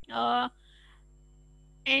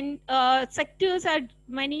 And sectors are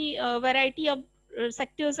many, variety of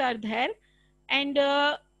sectors are there. And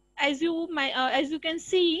as you can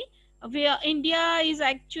see,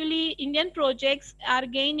 Indian projects are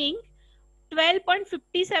gaining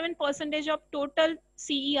 12.57% of total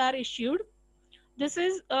CER issued. This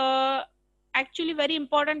is actually very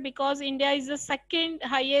important because India is the second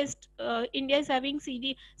highest. India is having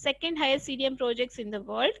second highest CDM projects in the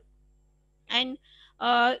world, and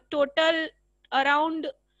total around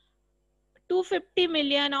 250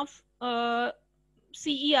 million of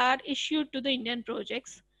CER issued to the Indian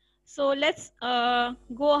projects. So let's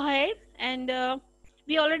go ahead, and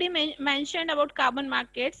we already mentioned about carbon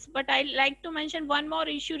markets, but I'd like to mention one more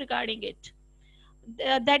issue regarding it.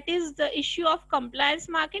 That is the issue of compliance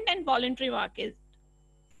market and voluntary market.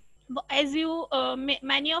 As you,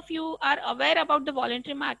 many of you are aware about the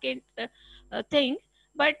voluntary market thing,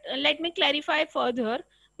 but let me clarify further.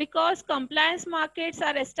 Because compliance markets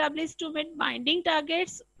are established to meet binding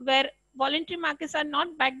targets, where voluntary markets are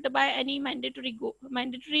not backed by any mandatory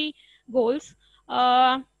goals.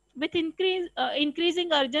 With increasing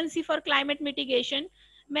urgency for climate mitigation,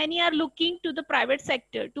 many are looking to the private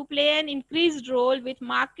sector to play an increased role with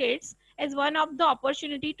markets as one of the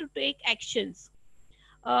opportunity to take actions.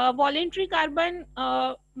 Voluntary carbon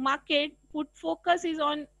market put focus is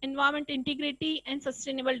on environment integrity and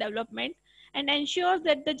sustainable development, and ensures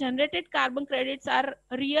that the generated carbon credits are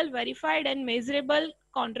real, verified, and measurable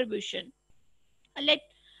contribution. Let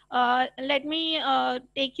me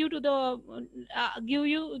take you to the give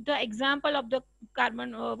you the example of the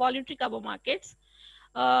carbon voluntary carbon markets.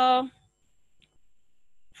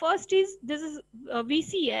 First is this is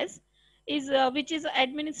VCS, which is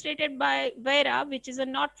administered by Vera, which is a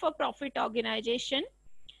not-for-profit organization,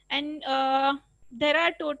 and there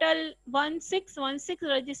are total 1616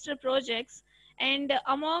 registered projects, and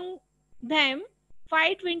among them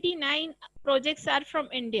 529 projects are from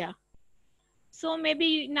India. So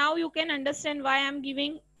maybe now you can understand why I'm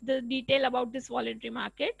giving the detail about this voluntary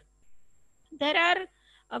market. There are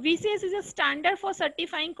VCS is a standard for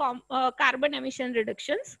certifying carbon emission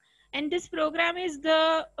reductions, and this program is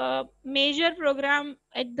the major program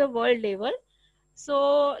at the world level.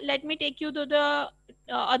 So let me take you to the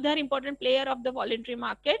other important player of the voluntary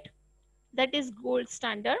market, that is gold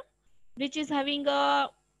standard, which is having a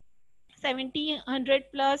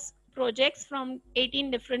 1700 plus projects from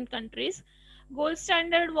 18 different countries. Gold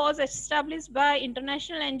standard was established by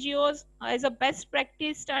international NGOs as a best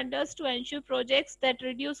practice standards to ensure projects that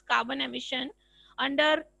reduce carbon emission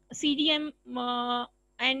under CDM,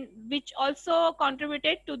 and which also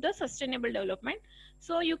contributed to the sustainable development.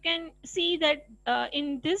 So you can see that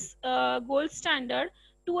in this gold standard,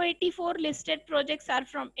 284 listed projects are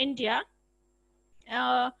from India,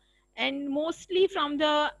 and mostly from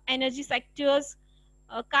the energy sectors.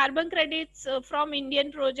 Carbon credits from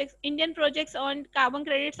Indian projects earned carbon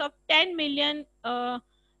credits of 10 million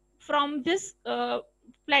from this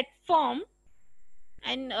platform.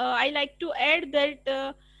 And I like to add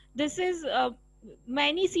that this is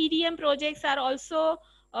many CDM projects are also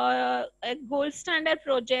gold standard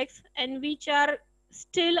projects, and which are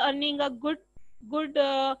still earning a good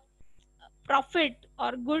profit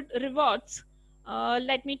or good rewards.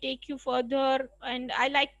 Let me take you further, and I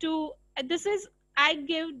like to I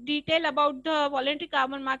give detail about the voluntary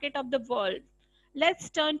carbon market of the world. Let's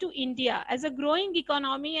turn to India. As a growing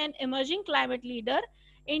economy and emerging climate leader,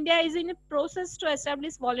 India is in a process to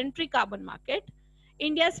establish voluntary carbon market.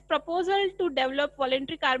 India's proposal to develop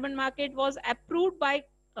voluntary carbon market was approved by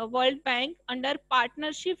World Bank under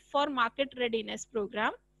Partnership for Market Readiness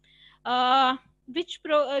Program,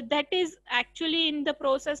 that is actually in the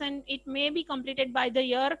process, and it may be completed by the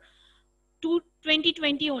year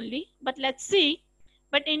 2020 only, but let's see.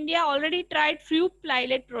 But India already tried few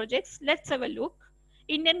pilot projects. Let's have a look.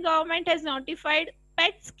 Indian government has notified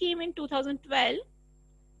PET scheme in 2012.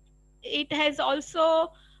 It has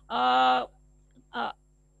also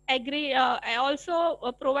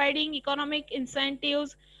providing economic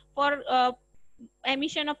incentives for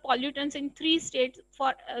emission of pollutants in 3 states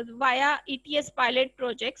for via ETS pilot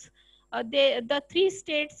projects. The 3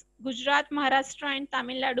 states, Gujarat, Maharashtra, and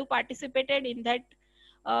Tamil Nadu, participated in that.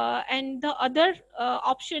 And the other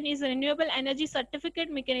option is renewable energy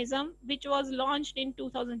certificate mechanism, which was launched in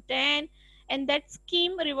 2010, and that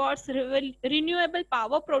scheme rewards renewable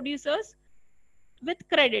power producers with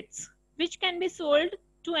credits, which can be sold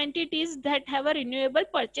to entities that have a renewable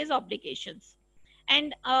purchase obligations.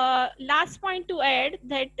 And last point to add,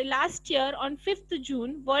 that last year on 5th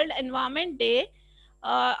June, World Environment Day,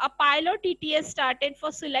 a pilot ETS started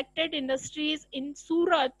for selected industries in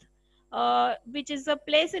Surat, which is a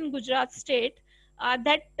place in Gujarat state,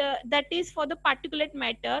 that is for the particulate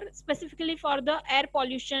matter, specifically for the air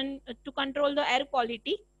pollution, to control the air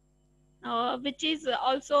quality, which is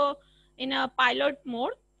also in a pilot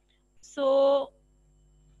mode. So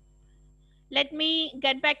let me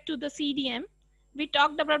get back to the CDM. We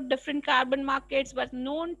talked about different carbon markets, but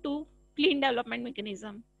known to clean development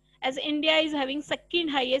mechanism. As India is having second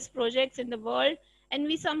highest projects in the world, and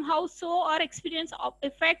we somehow saw or experience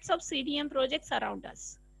effects of CDM projects around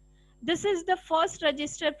us. This is the first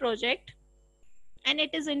registered project And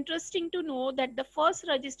it is interesting to know that the first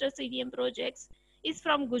registered CDM projects is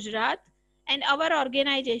from Gujarat, and our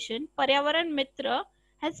organization, ParyavaranMitra,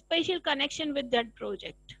 has special connection with that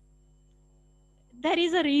project. There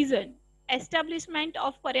is a reason. Establishment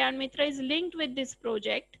of ParyavaranMitra is linked with this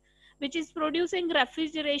project, which is producing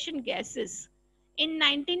refrigeration gases. In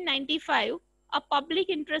 1995, a public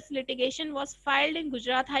interest litigation was filed in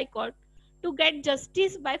Gujarat High Court to get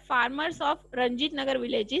justice by farmers of Ranjit Nagar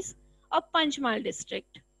villages of Panchmal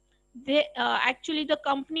district. Actually, the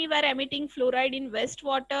company were emitting fluoride in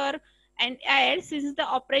wastewater and air since the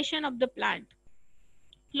operation of the plant.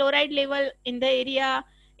 Fluoride level in the area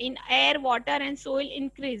in air, water and soil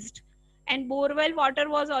increased, and borewell water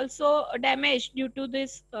was also damaged due to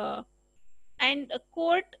this. And a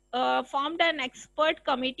court formed an expert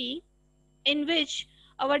committee in which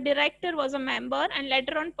our director was a member, and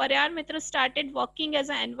later on ParyavaranMitra started working as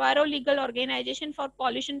an enviro legal organization for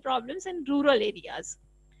pollution problems in rural areas.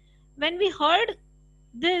 When we heard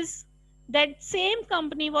this, that same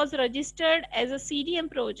company was registered as a CDM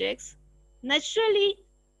projects, naturally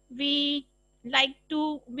we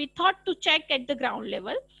thought to check at the ground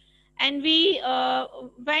level, and we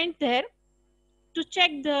went there to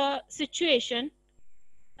check the situation.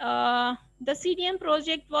 The CDM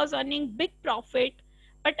project was earning big profit,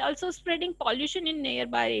 but also spreading pollution in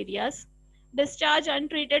nearby areas, discharge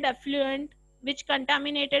untreated effluent, which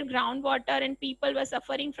contaminated groundwater, and people were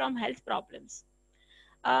suffering from health problems.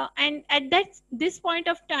 And at this point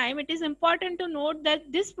of time, it is important to note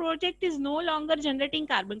that this project is no longer generating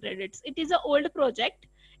carbon credits. It is an old project.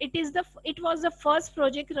 It was the first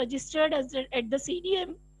project registered as at the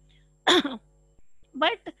CDM,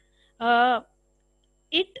 but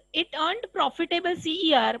it earned profitable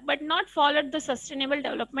CER, but not followed the sustainable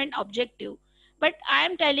development objective. But I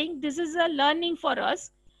am telling, this is a learning for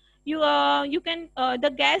us.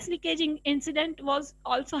 The gas leakage incident was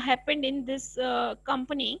also happened in this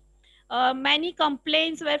company. Many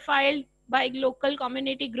complaints were filed by local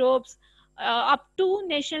community groups, up to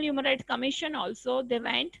National Human Rights Commission also they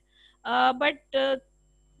went, but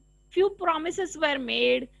few promises were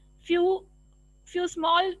made, few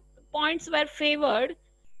small points were favored,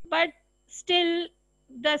 but still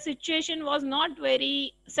the situation was not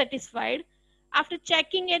very satisfied. After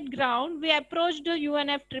checking at ground, we approached the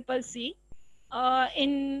UNFCCC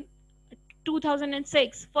in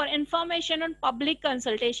 2006 for information on public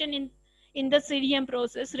consultation in the CDM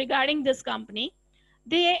process regarding this company.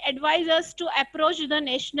 They advised us to approach the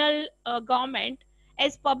national government,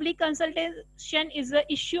 as public consultation is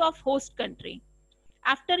the issue of host country.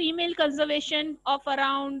 After email conservation of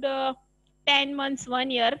around 10 months, 1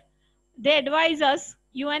 year, they advise us,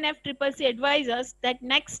 UNFCCC advise us that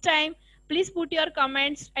next time, please put your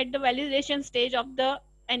comments at the validation stage of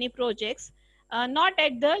any projects, not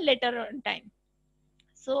at the later on time.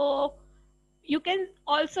 So you can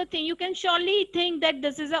surely think that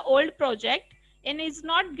this is an old project and is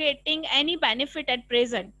not getting any benefit at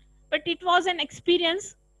present, but it was an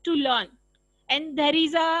experience to learn. And there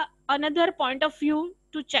is another point of view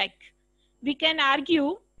to check. We can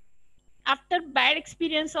argue, after bad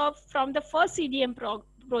experience from the first CDM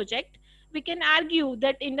project, we can argue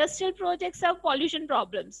that industrial projects have pollution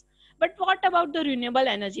problems. But what about the renewable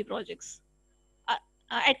energy projects?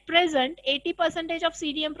 At present, 80% of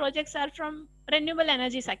CDM projects are from renewable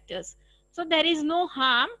energy sectors. So there is no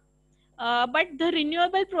harm, but the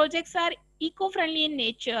renewable projects are eco-friendly in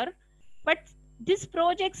nature, but these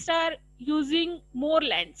projects are using more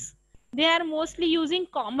lands. They are mostly using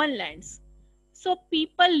common lands. So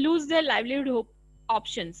people lose their livelihood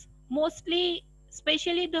options. Mostly,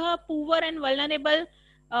 especially the poor and vulnerable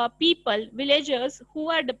people, villagers who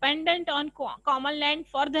are dependent on common land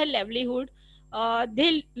for their livelihood,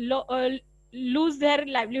 they lose their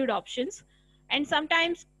livelihood options. And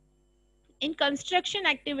sometimes in construction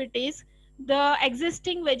activities, the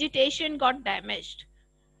existing vegetation got damaged.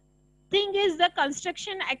 Thing is, the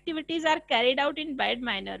construction activities are carried out in bad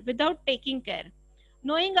manner without taking care.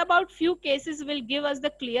 Knowing about few cases will give us the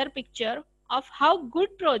clear picture of how good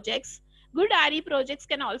RE projects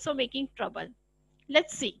can also making trouble.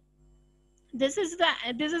 Let's see. This is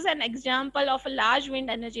an example of a large wind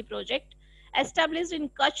energy project established in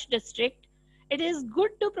Kutch district. It is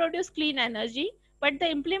good to produce clean energy, but the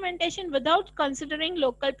implementation without considering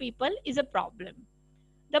local people is a problem.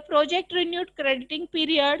 The project renewed crediting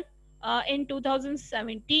period in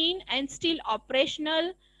 2017 and still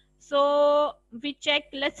operational. So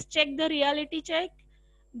let's check the reality check.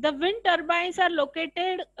 The wind turbines are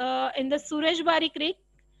located in the Sureshbari Creek,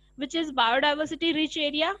 which is biodiversity rich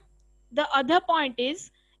area. The other point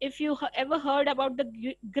is, if you ever heard about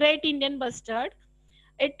the Great Indian Bustard,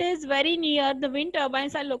 It is very near, the wind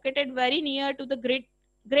turbines are located very near to the Great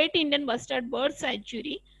Indian Bustard Bird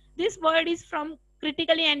Sanctuary. This bird is from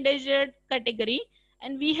critically endangered category,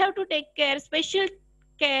 and we have to take care, special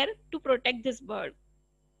care to protect this bird.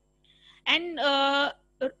 And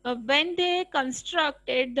when they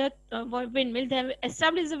constructed the windmill, they have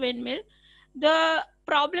established the windmill. The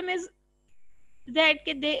problem is that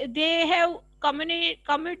they have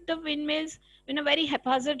commit the windmills in a very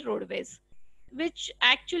haphazard roadways, which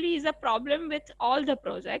actually is a problem with all the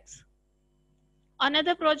projects.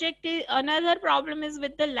 Another problem is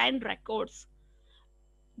with the land records.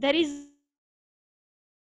 There is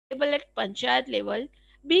at panchayat level,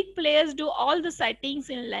 big players do all the settings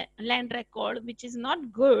in land record, which is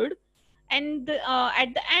not good. And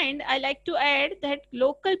at the end, I like to add that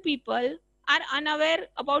local people are unaware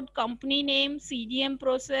about company name, CDM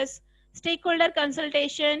process, stakeholder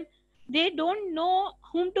consultation. They don't know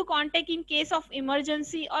whom to contact in case of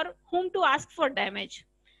emergency or whom to ask for damage.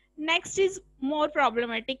 Next is more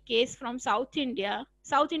problematic case from South Indian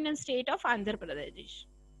state of Andhra Pradesh.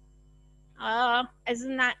 As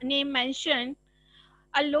name mentioned,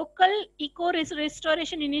 a local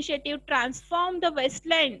eco-restoration initiative transformed the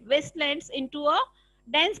wastelands into a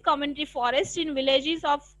dense community forest in villages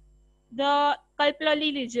of the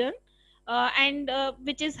Kalpalli region,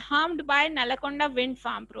 which is harmed by Nalakonda wind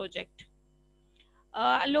farm project.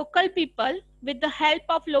 Local people, with the help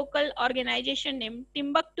of local organization named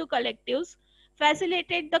Timbuktu Collectives,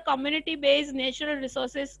 facilitated the community-based natural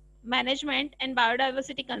resources management and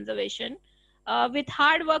biodiversity conservation. With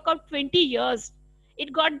hard work of 20 years,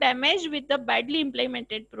 it got damaged with the badly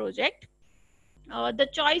implemented project. The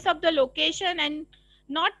choice of the location and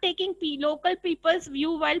not taking local people's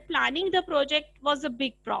view while planning the project was a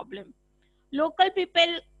big problem. Local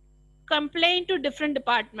people complained to different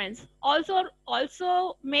departments,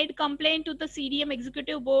 also made complaint to the CDM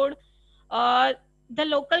executive board. The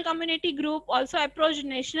local community group also approached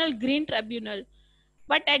National Green Tribunal,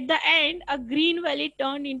 but at the end, a green valley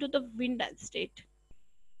turned into the wind state.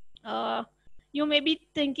 You may be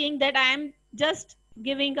thinking that I am just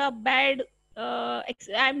giving a bad,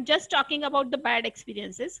 I'm just talking about the bad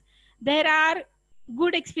experiences. There are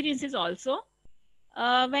good experiences also.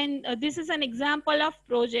 This is an example of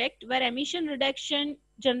project where emission reduction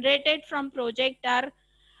generated from project are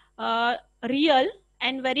real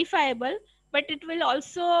and verifiable, but it will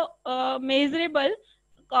also measurable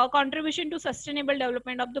contribution to sustainable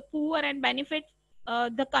development of the poor and benefit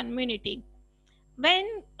the community.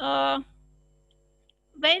 When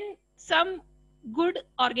some good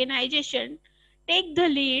organization take the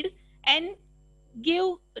lead and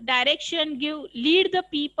give direction, lead the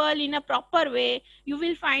people in a proper way, you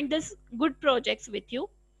will find this good projects with you.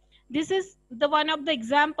 This is the one of the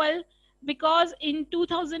example, because in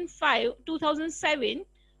 2007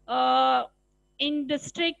 in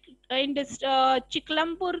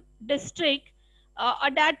Chiklampur district,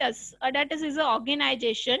 Adatas is an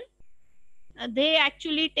organization. They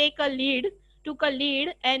actually took a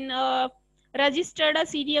lead and registered a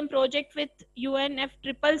CDM project with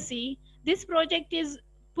UNFCCC. This project is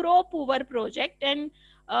pro-poor project, and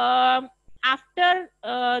after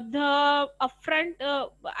the upfront,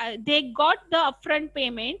 they got the upfront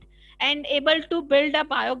payment and able to build a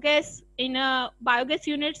biogas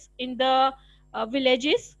units in the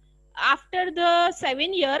villages. After the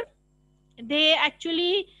 7 year, they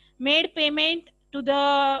actually made payment to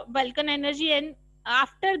the Vulcan Energy, and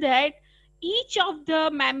after that, each of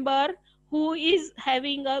the member who is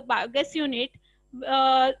having a biogas unit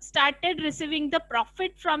started receiving the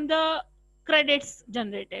profit from the credits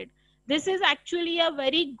generated. This is actually a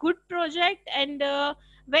very good project, and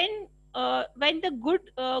when the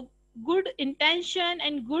good intention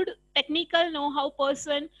and good technical know-how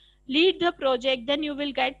person lead the project, then you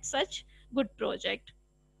will get such good project.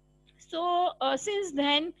 So since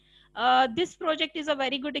then, this project is a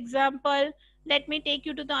very good example. Let me take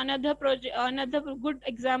you to the another good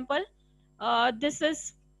example. This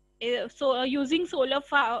is using solar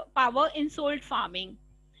power in salt farming,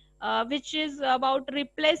 which is about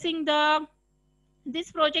replacing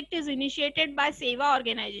this project is initiated by Seva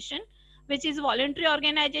organization, which is voluntary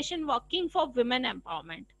organization working for women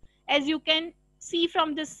empowerment. As you can see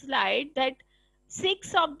from this slide, that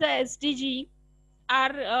 6 of the SDG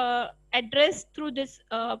are addressed through this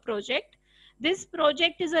project. This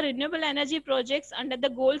project is a renewable energy project under the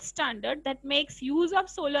gold standard that makes use of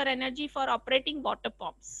solar energy for operating water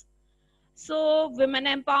pumps. So women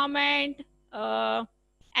empowerment,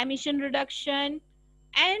 emission reduction,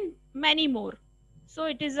 and many more. So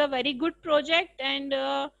it is a very good project, and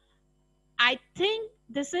I think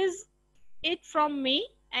this is it from me,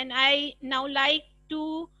 and I now like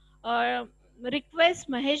to request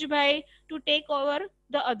Mahesh Bhai to take over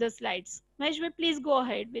the other slides. Mahesh Bhai, please go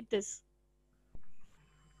ahead with this.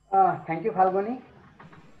 Thank you, Falguni,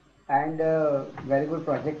 and very good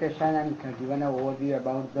presentation and given an overview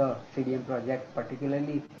about the CDM project,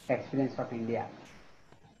 particularly experience of India.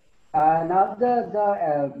 Now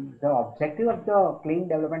the objective of the Clean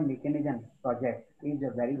Development Mechanism project is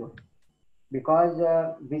very good because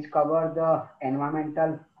which cover the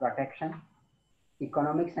environmental protection,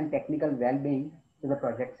 economics and technical well-being to the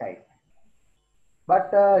project side.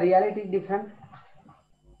 But reality is different,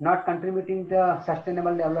 not contributing to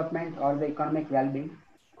sustainable development or the economic well-being.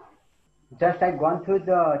 Just I've gone through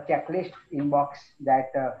the checklist inbox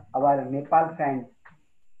that our Nepal friend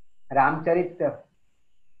Ramcharit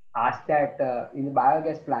asked that in the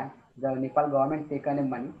biogas plant, the Nepal government taken a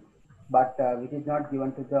money, but which is not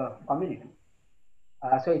given to the community.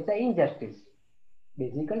 So it's an injustice.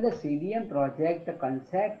 Basically, the CDM project, the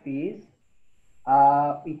concept is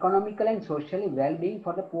economical and socially well-being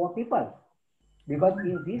for the poor people. Because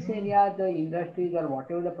in this area, the industries or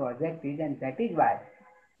whatever the project is, and that is why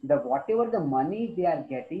whatever the money they are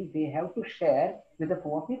getting, they have to share with the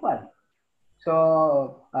poor people.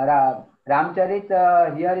 So Ramcharit,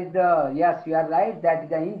 here is the, yes, you are right, that is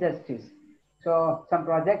the injustice. So some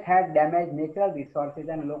project had damaged natural resources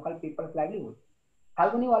and local people's livelihood.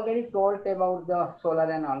 Falguni already told about the solar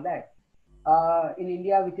and all that. In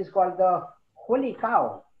India, which is called the holy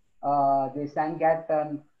cow, they can get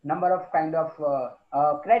a number of kind of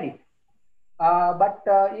credit. But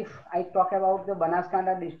if I talk about the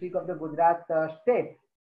Banaskantha district of the Gujarat state,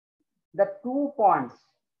 the 2 ponds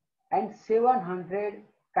and 700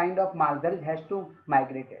 kind of margars has to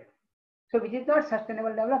migrate. So which is not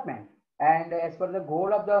sustainable development. And as per the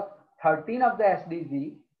goal of the 13 of the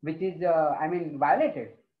SDG, which is violated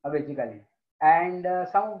basically. And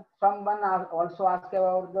someone also asked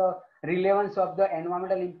about the relevance of the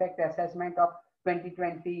environmental impact assessment of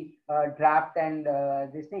 2020 draft and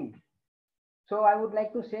this thing. So I would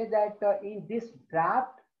like to say that in this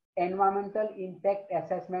draft environmental impact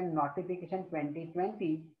assessment notification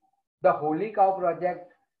 2020, the holy cow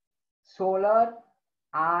project solar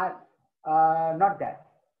are not there.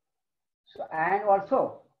 So, and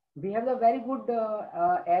also we have a very good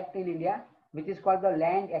act in India, which is called the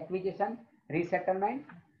Land Acquisition, Resettlement,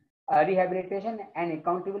 Rehabilitation and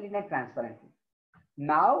Accountability and Transparency.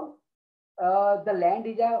 Now the land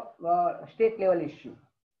is a state level issue.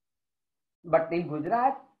 But in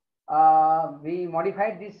Gujarat, we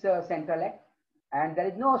modified this Central Act and there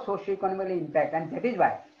is no socio-economic impact, and that is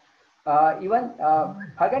why even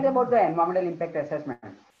forget about the environmental impact assessment,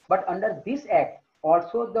 but under this act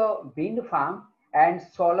also the wind farm and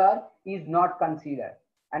solar is not considered,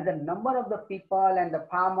 and the number of the people and the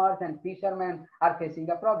farmers and fishermen are facing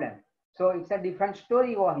a problem. So it's a different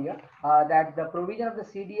story over here, that the provision of the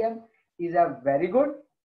CDM is a very good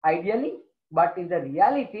ideally, but in the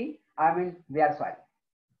reality, we are sorry.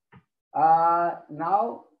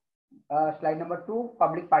 Now slide number 2,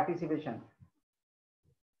 public participation.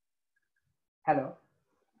 Hello,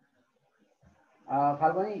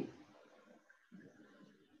 Falguni.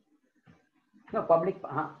 No, public.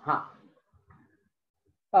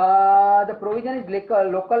 The provision is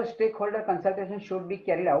local stakeholder consultation should be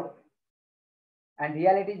carried out, and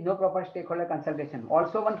reality is no proper stakeholder consultation.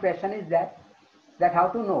 Also, one question is that how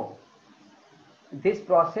to know this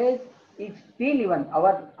process is still even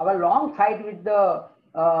our long fight with the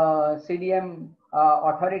CDM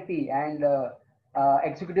authority and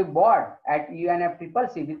executive board at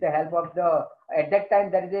UNFCCC with the help of the, at that time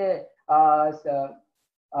there is a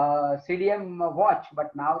CDM watch,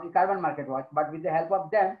 but now the carbon market watch, but with the help of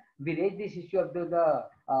them we raised this issue of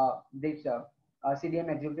this CDM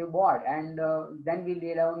executive board, and then we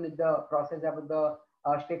lay down the process of the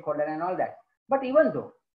stakeholder and all that. But even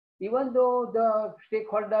though the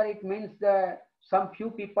stakeholder, it means some few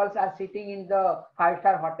people are sitting in the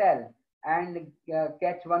 5-star hotel and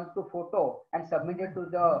catch 1-2 photo and submit it to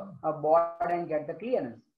the board and get the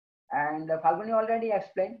clearance. And Falguni already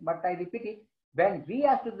explained, but I repeat it. When we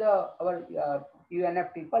asked our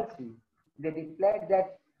UNFCCC, they replied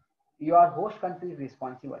that your host country is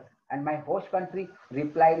responsible. And my host country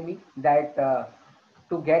replied me that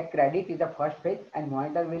to get credit is the first phase and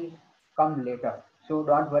monitor will come later. So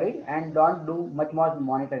don't worry and don't do much more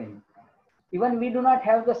monitoring. Even we do not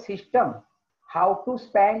have the system how to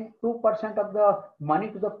spend 2% of the money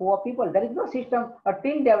to the poor people. There is no system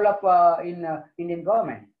till develop in Indian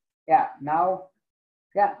government. Yeah, now,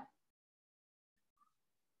 yeah.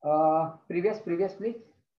 Previous please.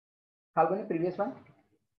 Falguni, previous one.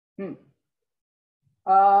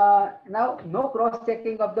 Now, no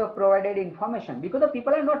cross-checking of the provided information because the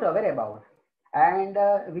people are not aware about, and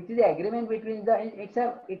which is the agreement between the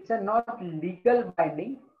it's a not legal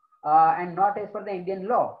binding and not as per the Indian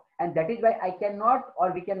law, and that is why I cannot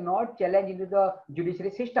or we cannot challenge into the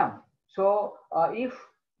judiciary system. So if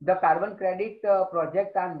the carbon credit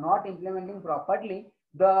projects are not implementing properly,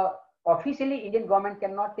 the officially Indian government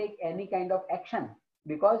cannot take any kind of action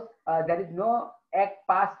because there is no act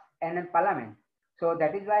passed in parliament. So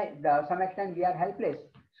that is why some extent we are helpless.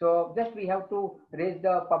 So just we have to raise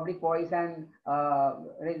the public voice and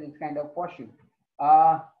raise this kind of issue.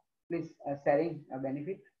 Please sharing a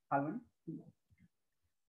benefit, Harman.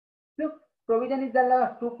 Look, provision is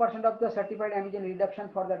the 2% of the certified emission reduction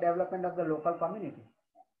for the development of the local community.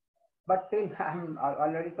 But still, I'm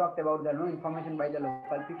already talked about the no information by the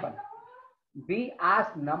local people. We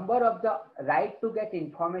ask number of the right to get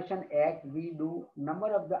information act, we do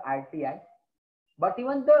number of the RTI, but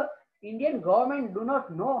even the Indian government do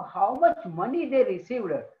not know how much money they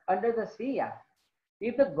received under the CR.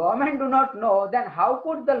 If the government do not know, then how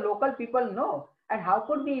could the local people know? And how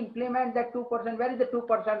could we implement that 2%? Where is the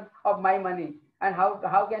 2% of my money? And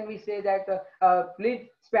how can we say that please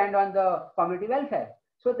spend on the community welfare?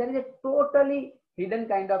 So there is a totally hidden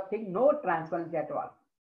kind of thing, no transparency at all.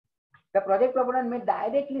 The project proponent may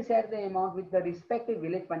directly share the amount with the respective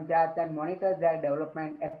village panchayat and monitor their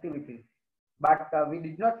development activities. But we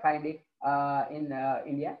did not find it in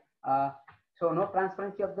India. So no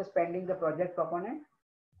transparency of the spending the project proponent.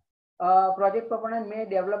 Project proponent may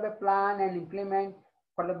develop a plan and implement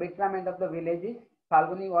for the betterment of the villages.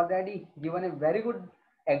 Falguni already given a very good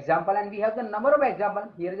example, and we have the number of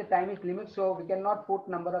examples. Here the time is limit, so we cannot put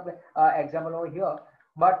number of example over here.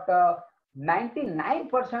 But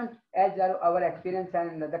 99% as our experience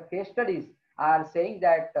and the case studies are saying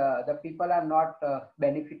that the people are not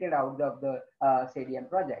benefited out of the CDM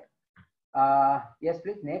project. Yes,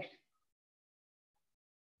 please, next.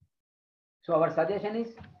 So our suggestion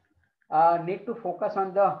is need to focus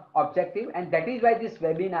on the objective, and that is why this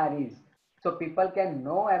webinar is. So people can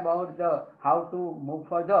know about the how to move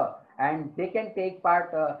further, and they can take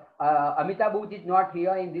part. Amitabh is not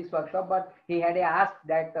here in this workshop, but he had asked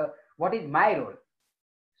that what is my role?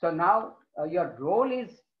 So now your role is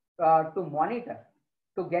to monitor,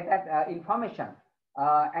 to get that information,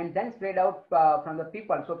 and then spread out from the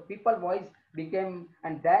people. So people voice became,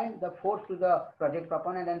 and then the force to the project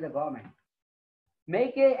proponent and the government.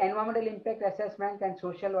 Make a environmental impact assessment and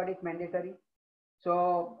social audit mandatory.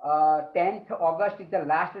 So 10th August is the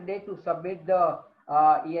last day to submit the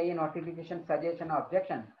EIA notification, suggestion,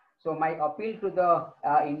 objection. So my appeal to the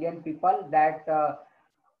Indian people that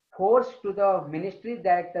force to the ministry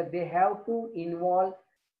that they have to involve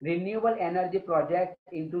renewable energy project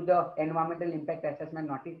into the environmental impact assessment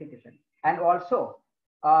notification. And also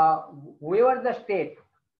whoever the state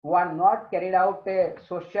who are not carried out a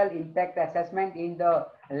social impact assessment in the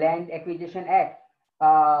Land Acquisition Act,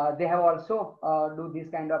 they have also do this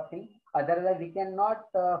kind of thing. Otherwise, we cannot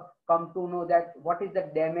come to know that what is the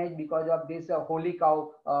damage because of this holy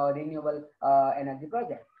cow renewable energy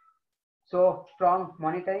project. So strong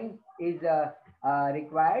monitoring is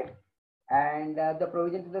required, and the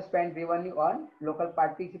provision to the spend revenue on local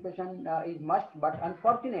participation is must, but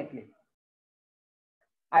unfortunately,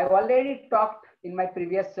 I've already talked in my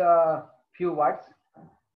previous few words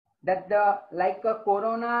that the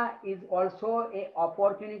corona is also a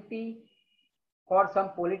opportunity for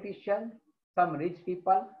some politicians, some rich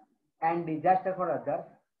people, and disaster for others.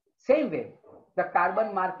 Same way, the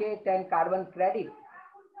carbon market and carbon credit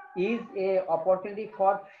is a opportunity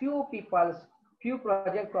for few people's, few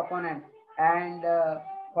project proponents, and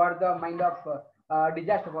for the mind of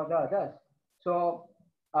disaster for the others. So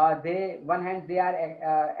one hand they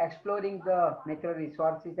are exploring the natural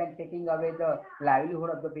resources and taking away the livelihood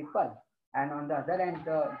of the people, and on the other hand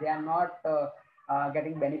they are not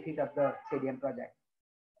getting benefit of the stadium project.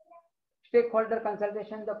 Stakeholder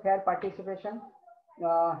consultation, the fair participation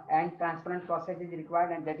and transparent process is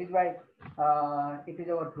required, and that is why it is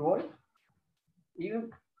our role.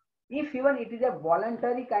 If even it is a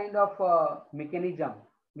voluntary kind of mechanism,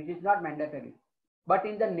 which is not mandatory, but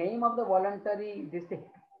in the name of the voluntary, this thing,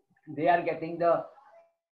 they are getting the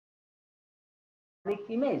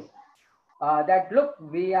image that look,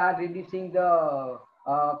 we are reducing the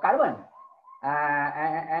carbon,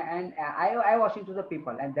 and I was into the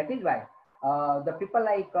people, and that is why the people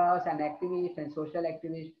like us and activists and social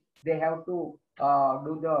activists, they have to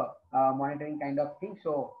do the monitoring kind of thing.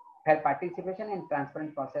 So fair participation and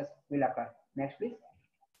transparent process will occur. Next, please.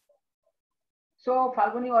 So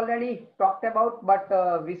Falguni already talked about, but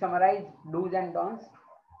we summarize do's and don'ts.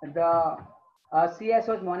 The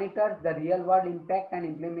CSOs monitor the real world impact and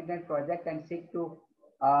implemented project and seek to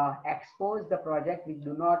expose the project which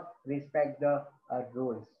do not respect the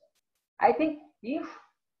rules. I think if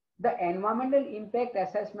the environmental impact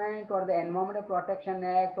assessment or the Environmental Protection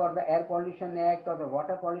Act or the Air Pollution Act or the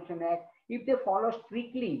Water Pollution Act, if they follow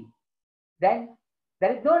strictly, then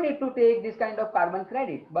there is no need to take this kind of carbon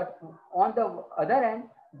credit. But on the other hand,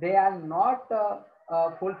 they are not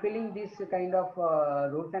fulfilling this kind of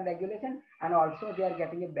rules and regulation, and also they are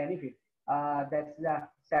getting a benefit. That's the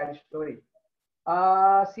sad story.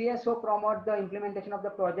 CSO promote the implementation of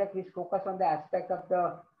the project which focus on the aspect of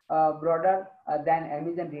the broader than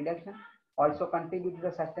emission reduction, also contribute to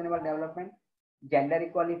the sustainable development, gender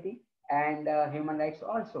equality, and human rights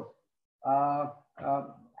also.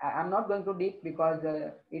 I'm not going to deep because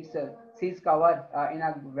it's sees cover in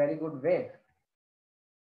a very good way.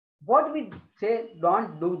 What we say,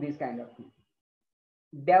 don't do this kind of thing.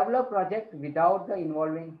 Develop project without the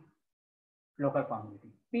involving local community.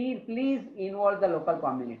 Please involve the local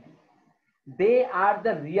community. They are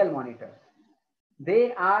the real monitors.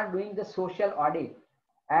 They are doing the social audit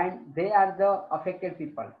and they are the affected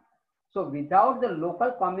people. So without the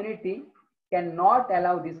local community cannot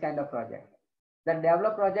allow this kind of project. The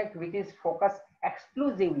develop project which is focused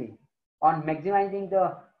exclusively on maximizing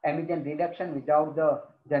the emission reduction without the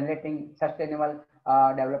generating sustainable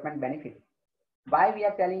development benefit. Why we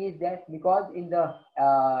are telling is that because in the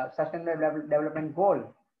sustainable development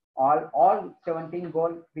goal, all 17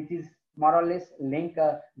 goals which is more or less link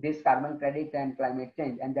this carbon credit and climate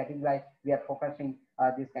change, and that is why we are focusing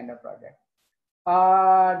this kind of project.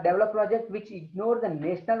 Develop project which ignore the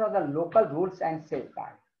national or the local rules and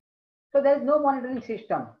safeguards. So there is no monitoring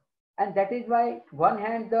system, and that is why one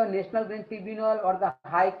hand the National Green Tribunal or the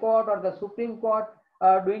High Court or the Supreme Court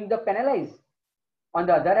doing the penalize. On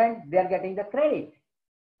the other hand, they are getting the credit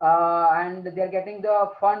and they are getting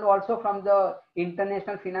the fund also from the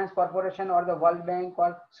International Finance Corporation or the World Bank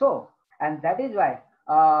or so. And that is why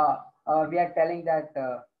we are telling that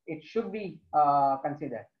it should be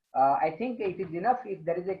considered. I think it is enough. If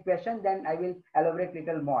there is a question, then I will elaborate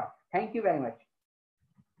little more. Thank you very much.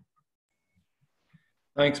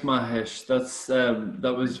 Thanks, Mahesh.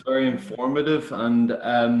 That was very informative, and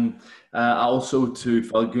also to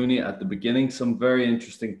Falguni at the beginning, some very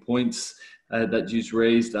interesting points that you've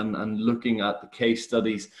raised, and looking at the case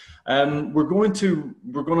studies. We're going to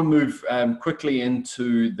move quickly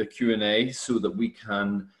into the Q&A so that we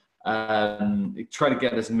can try to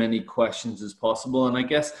get as many questions as possible. And I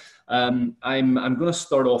guess I'm going to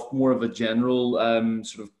start off more of a general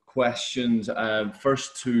sort of questions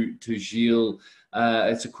first to Gilles.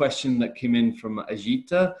 It's a question that came in from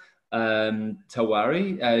Ajita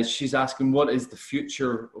Tawari. She's asking, what is the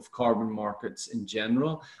future of carbon markets in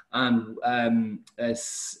general? And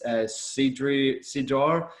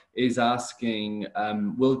Sidrar is asking,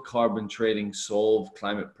 will carbon trading solve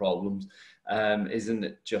climate problems? Isn't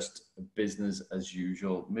it just business as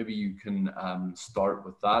usual? Maybe you can start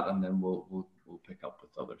with that, and then we'll pick up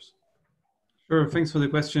with others. Sure, thanks for the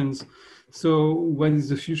questions. So what is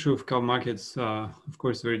the future of carbon markets? Of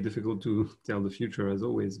course, very difficult to tell the future as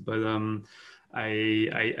always, but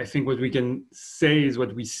I think what we can say is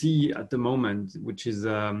what we see at the moment, which is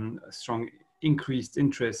a strong increased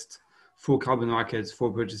interest for carbon markets,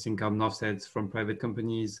 for purchasing carbon offsets from private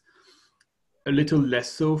companies. A little less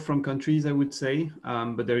so from countries, I would say,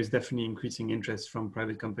 but there is definitely increasing interest from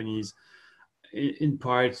private companies, in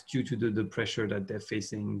part due to the pressure that they're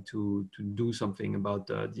facing to do something about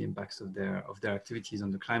the impacts of their activities on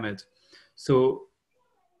the climate. So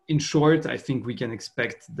in short, I think we can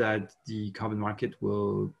expect that the carbon market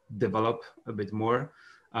will develop a bit more,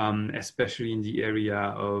 especially in the area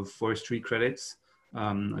of forestry credits.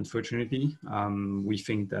 Unfortunately, we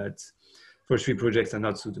think that forestry projects are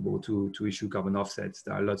not suitable to issue carbon offsets.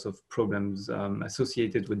 There are lots of problems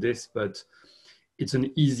associated with this, but it's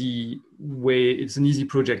an easy way, it's an easy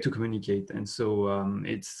project to communicate. And so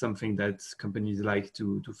it's something that companies like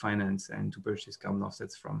to finance and to purchase carbon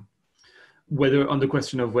offsets from. Whether on the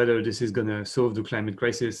question of whether this is gonna solve the climate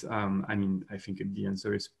crisis, I mean, I think the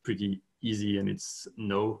answer is pretty easy, and it's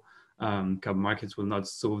no. Carbon markets will not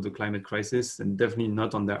solve the climate crisis, and definitely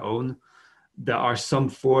not on their own. There are some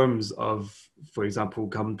forms of, for example,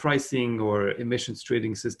 carbon pricing or emissions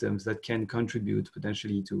trading systems that can contribute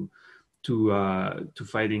potentially to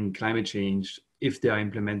fighting climate change if they are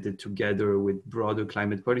implemented together with broader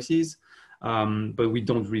climate policies. But we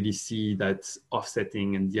don't really see that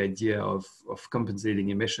offsetting and the idea of compensating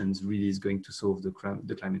emissions really is going to solve the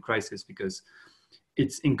climate crisis, because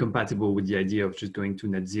it's incompatible with the idea of just going to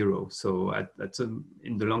net zero. So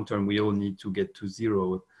in the long term, we all need to get to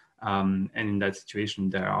zero And in that situation,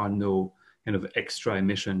 there are no kind of extra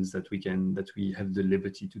emissions that we have the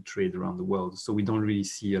liberty to trade around the world. So we don't really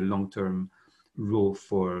see a long-term role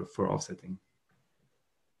for offsetting.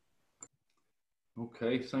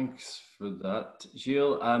 Okay, thanks for that,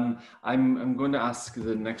 Gilles. I'm going to ask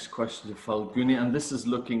the next question to Falguni, and this is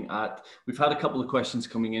looking at, we've had a couple of questions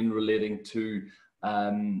coming in relating to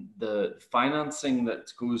the financing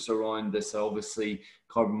that goes around this. Obviously,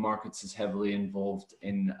 carbon markets is heavily involved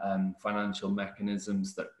in financial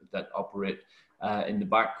mechanisms that operate in the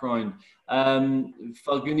background.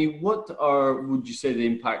 Falguni, what would you say, the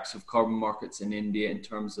impacts of carbon markets in India in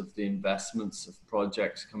terms of the investments of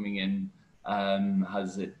projects coming in?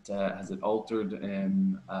 Has it altered?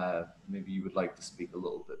 Maybe you would like to speak a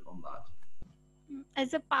little bit on that.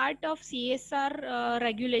 As a part of CSR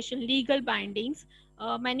regulation, legal bindings,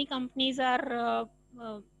 many companies are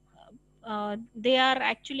they are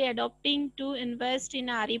actually adopting to invest in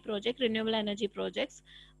RE project, renewable energy projects.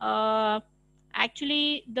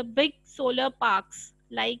 Actually, the big solar parks,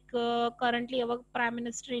 like currently our Prime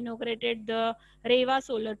Minister inaugurated the Rewa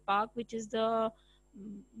Solar Park, which is the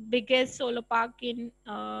biggest solar park in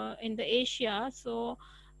the Asia. So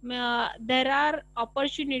there are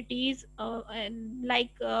opportunities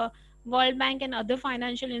like World Bank and other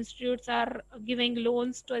financial institutes are giving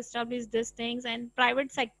loans to establish these things, and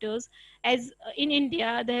private sectors, as in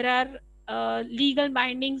India there are legal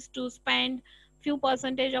bindings to spend few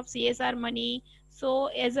percentage of CSR money. So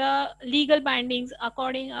as a legal bindings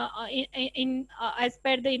according as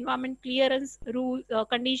per the environment clearance rule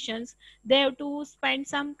conditions, they have to spend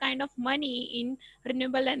some kind of money in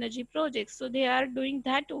renewable energy projects. So they are doing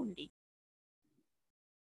that only.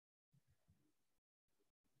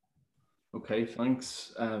 Okay,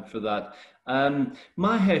 thanks for that.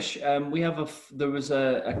 Mahesh, we have there was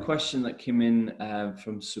a question that came in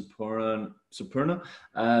from Supurna,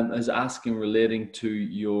 is asking relating to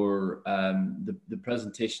your the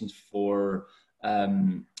presentations for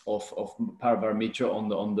of ParyavaranMitra on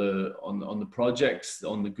the projects,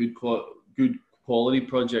 on the good quality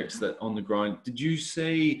projects that on the ground. Did you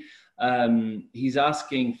say he's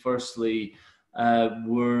asking firstly,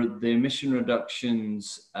 were the emission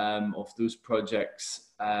reductions of those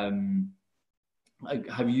projects, have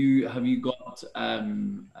you got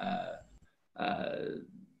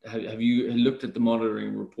have you looked at the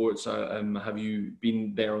monitoring reports? Have you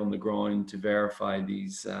been there on the ground to verify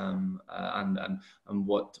these, and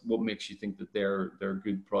what makes you think that they're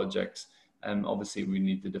good projects? Obviously we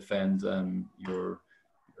need to defend your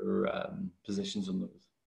positions on those.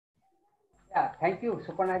 Yeah, thank you,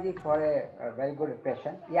 Suparnaji, for a very good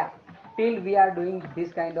question. Yeah, still we are doing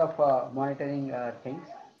this kind of monitoring things,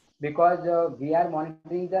 because we are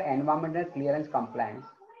monitoring the environmental clearance compliance,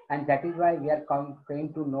 and that is why we are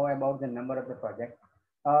coming to know about the number of the project.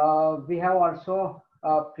 We have also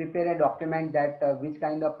prepared a document that which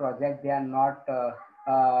kind of project they are not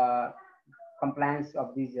compliance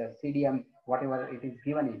of this CDM, whatever it is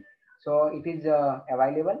given in. So it is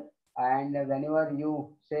available, and whenever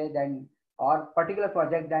you say then or particular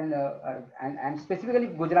project, then and specifically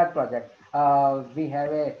Gujarat project, we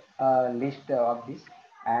have a list of this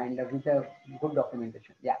and with a good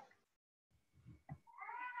documentation. Yeah.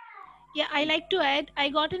 Yeah, I like to add, I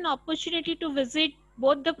got an opportunity to visit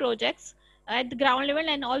both the projects at the ground level,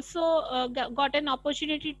 and also got an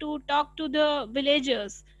opportunity to talk to the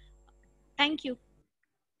villagers. Thank you.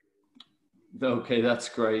 Okay, that's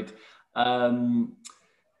great.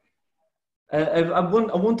 I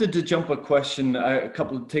wanted to jump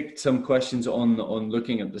take some questions on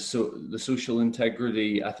looking at the social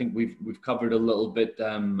integrity. I think we've covered a little bit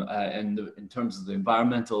in terms of the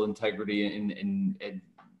environmental integrity in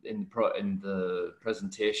the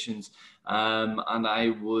presentations, and I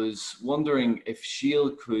was wondering if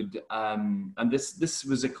Gilles could, and this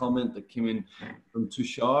was a comment that came in from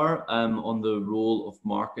Tushar on the role of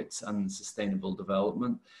markets and sustainable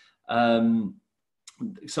development.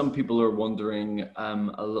 Some people are wondering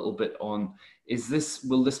a little bit on,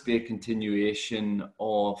 will this be a continuation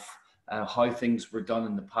of how things were done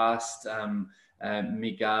in the past?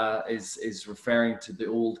 Miga is referring to the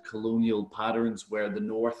old colonial patterns where the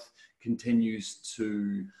North continues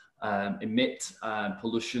to emit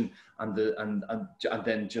pollution and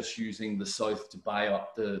then just using the South to buy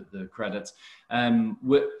up the credits.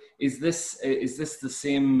 Is this the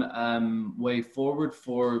same way forward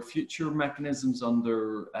for future mechanisms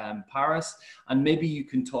under Paris? And maybe you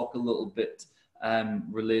can talk a little bit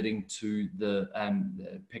relating to the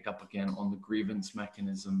pick up again on the grievance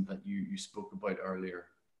mechanism that you spoke about earlier.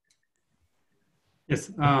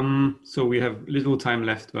 Yes, so we have little time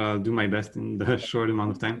left, but I'll do my best in the short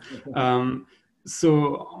amount of time.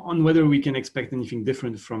 So on whether we can expect anything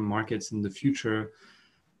different from markets in the future,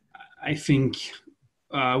 I think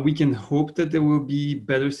we can hope that there will be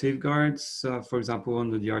better safeguards, for example,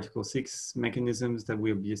 under the Article 6 mechanisms that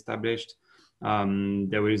will be established.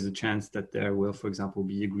 There is a chance that there will, for example,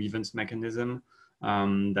 be a grievance mechanism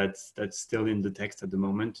that's still in the text at the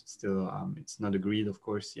moment. It's still, it's not agreed, of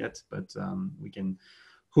course, yet, but we can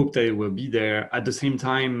hope that it will be there. At the same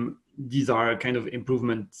time, these are kind of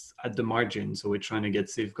improvements at the margin. So we're trying to get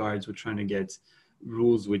safeguards, we're trying to get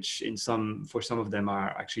rules which for some of them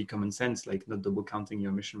are actually common sense, like not double counting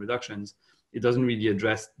your emission reductions. It doesn't really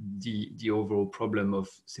address the overall problem of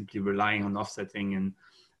simply relying on offsetting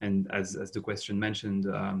and as the question mentioned,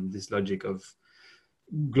 this logic of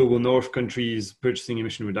global north countries purchasing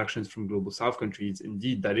emission reductions from global south countries.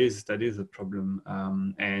 Indeed, that is a problem,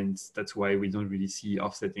 and that's why we don't really see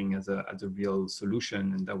offsetting as a real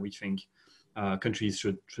solution, and that we think countries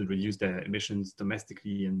should reduce their emissions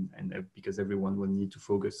domestically, and because everyone will need to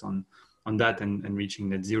focus on that and reaching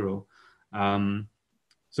net zero.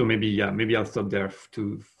 So maybe I'll stop there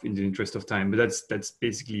in the interest of time, but that's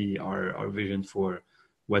basically our vision for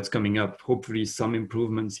what's coming up. Hopefully some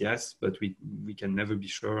improvements, yes, but we can never be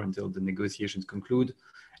sure until the negotiations conclude.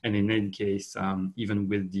 And in any case, even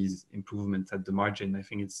with these improvements at the margin, I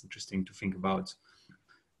think it's interesting to think about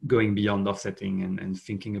going beyond offsetting and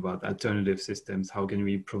thinking about alternative systems. How can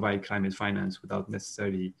we provide climate finance without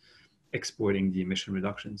necessarily exporting the emission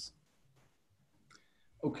reductions?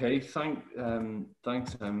 Okay, thanks,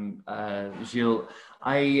 Gilles.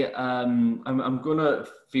 I'm going to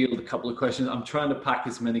field a couple of questions. I'm trying to pack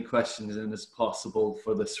as many questions in as possible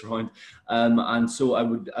for this round, and so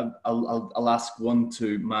I'll ask one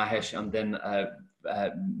to Mahesh, and then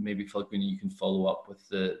maybe Falguni, you can follow up with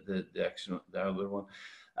the other one.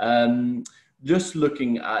 Just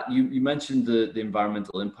looking at, you mentioned the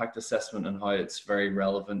environmental impact assessment and how it's very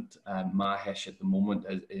relevant, Mahesh, at the moment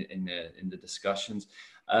in the discussions.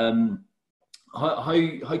 How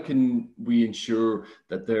can we ensure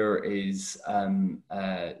that there is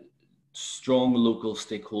strong local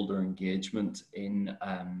stakeholder engagement in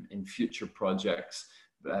future projects,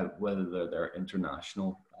 whether they're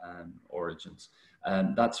international origins?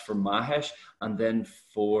 That's for Mahesh, and then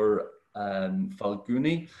for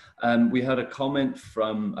Falguni. We had a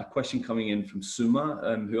question coming in from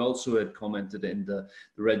Suma, who also had commented in the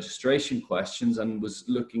registration questions and was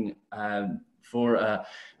looking for a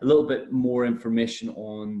little bit more information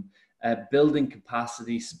on building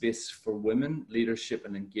capacity space for women, leadership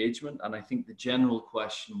and engagement. And I think the general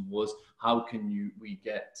question was, how can we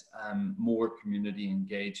get more community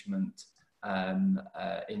engagement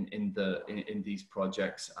in these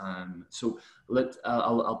projects? So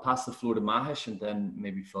I'll pass the floor to Mahesh, and then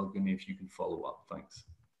maybe Falguni, if you can follow up. Thanks.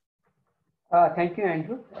 Thank you,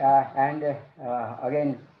 Andrew.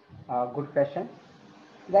 Again, good question.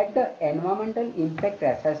 That the environmental impact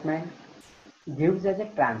assessment gives us a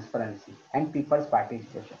transparency and people's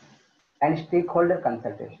participation and stakeholder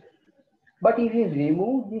consultation. But if you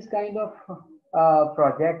remove this kind of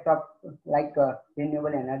project of like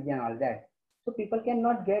renewable energy and all that, so people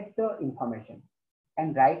cannot get the information.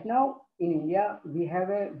 And right now in India, we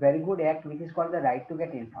have a very good act which is called the Right to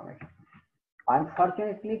Get Information.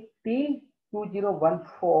 Unfortunately, till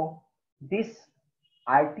 2014, this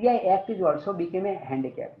RTI Act is also became a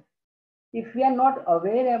handicap. If we are not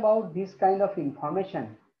aware about this kind of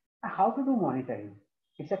information, how to do monitoring?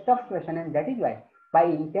 It's a tough question, and that is why by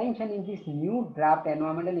intention in this new draft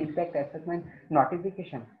environmental impact assessment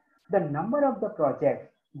notification, the number of the projects,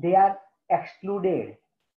 they are excluded.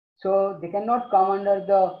 So they cannot come under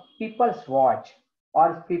the people's watch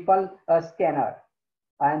or people scanner.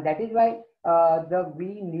 And that is why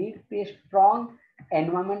we need a strong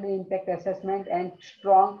environmental impact assessment and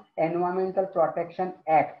strong environmental protection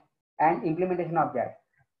act and implementation of that.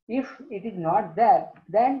 If it is not there,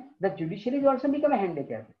 then the judiciary is also become a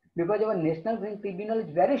handicap, because our National Green Tribunal is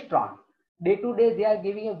very strong. Day to day, they are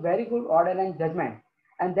giving a very good order and judgment.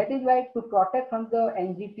 And that is why to protect from the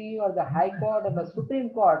NGT or the High Court or the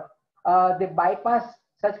Supreme Court, they bypass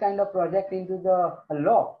such kind of project into the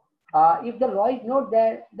law. If the law is not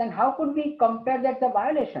there, then how could we compare that the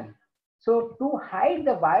violation? So to hide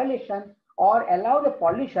the violation or allow the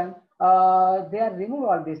pollution, they are remove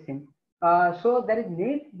all these things. So there is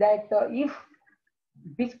need that if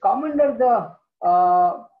this come under the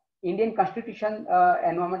Indian Constitution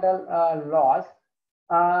environmental laws,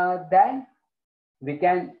 then we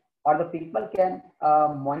can, or the people can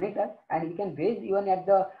monitor, and we can raise even at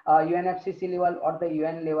the UNFCCC level or the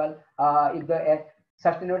UN level if the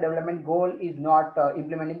Sustainable Development Goal is not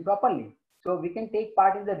implementing properly. So we can take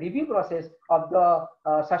part in the review process of the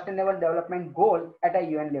sustainable development goal at a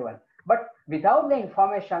UN level. But without the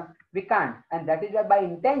information, we can't. And that is why by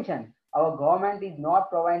intention, our government is not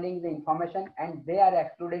providing the information and they are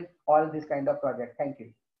excluding all this kind of project. Thank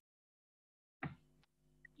you.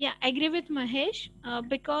 Yeah, I agree with Mahesh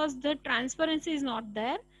because the transparency is not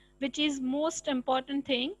there, which is most important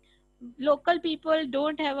thing. Local people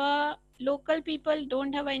don't have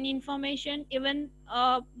any information. Even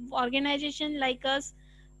organization like us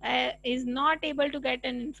is not able to get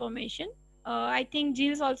an information. I think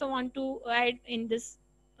Gilles also want to add in this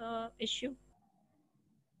issue.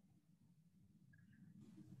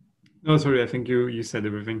 No, sorry, I think you said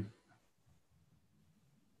everything.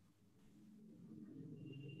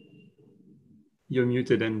 You're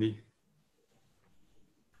muted, Andy.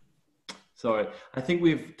 Sorry, I think we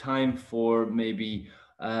have time for maybe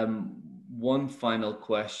one final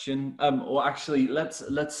question. Well, actually, let's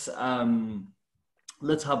have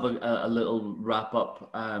a little wrap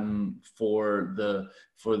up for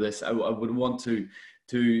this. I would want to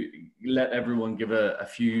let everyone give a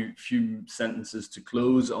few sentences to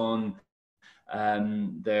close on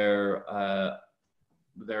their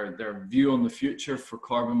view on the future for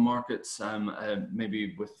carbon markets,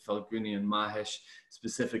 maybe with Falguni and Mahesh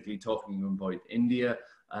specifically talking about India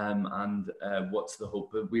and what's the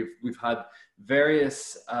hope. We've had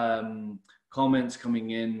various comments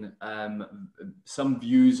coming in. Some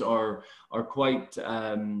views are quite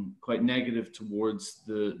negative towards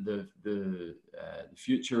the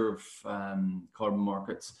future of carbon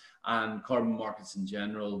markets and carbon markets in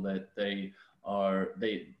general. That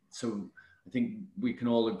so I think we can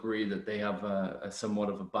all agree that they have a somewhat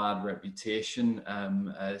of a bad reputation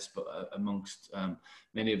amongst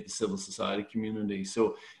many of the civil society community.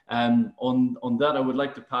 So on that, I would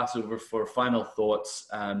like to pass over for final thoughts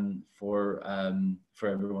for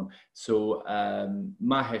everyone. So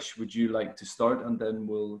Mahesh, would you like to start, and then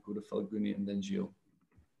we'll go to Falguni and then Gilles.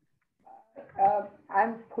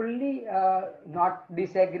 I'm fully not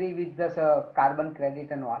disagree with this carbon credit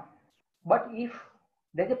and all, but if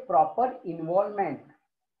there's a proper involvement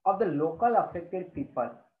of the local affected people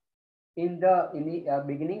in the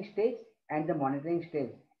beginning stage and the monitoring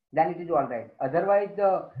stage, then it is all right. Otherwise,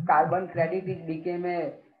 the carbon credit became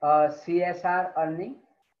a CSR earning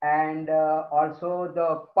and also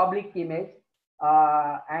the public image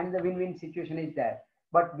and the win-win situation is there.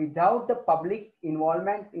 But without the public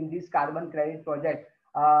involvement in this carbon credit project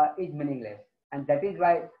is meaningless. And that is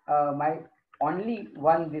why my only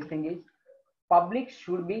one this thing is public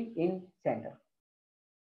should be in center.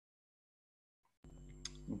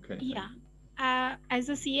 Okay. Yeah. As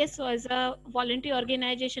a CSO, as a voluntary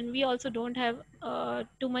organization, we also don't have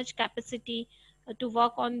too much capacity to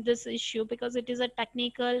work on this issue because it is a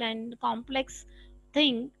technical and complex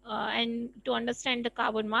thing and to understand the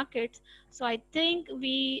carbon markets. So I think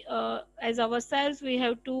we as ourselves, we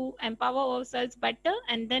have to empower ourselves better,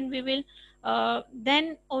 and then we will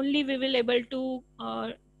then only we will able to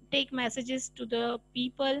take messages to the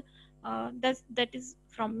people. That is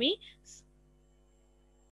from me.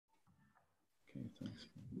 Okay, thanks.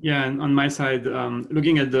 Yeah, and on my side,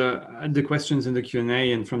 looking at the questions in the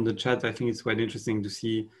Q&A and from the chat, I think it's quite interesting to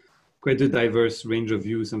see quite a diverse range of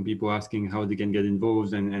views. Some people asking how they can get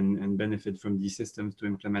involved and benefit from these systems to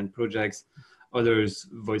implement projects. Others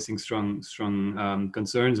voicing strong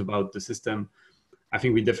concerns about the system. I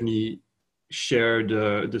think we definitely share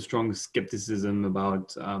the strong skepticism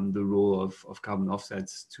about the role of carbon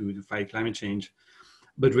offsets to fight climate change.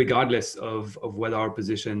 But regardless of what our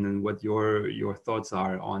position and what your thoughts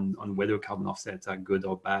are on whether carbon offsets are good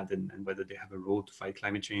or bad and whether they have a role to fight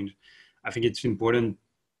climate change, I think it's important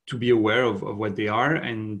to be aware of what they are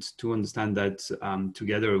and to understand that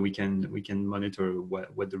together we can monitor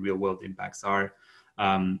what the real world impacts are.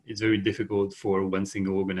 It's very difficult for one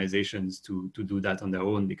single organizations to do that on their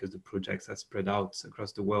own because the projects are spread out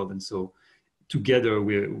across the world, and so together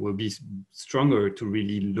we'll be stronger to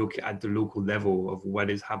really look at the local level of what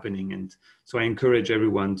is happening. And so I encourage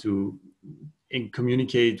everyone to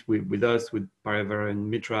communicate with us, with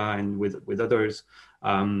ParyavaranMitra and with others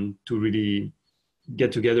to really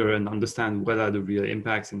get together and understand what are the real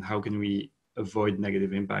impacts and how can we avoid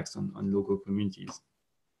negative impacts on local communities.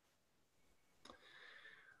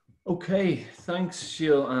 Okay, thanks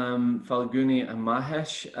Gilles, Falguni and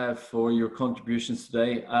Mahesh for your contributions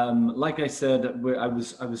today. Like I said, I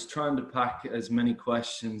was trying to pack as many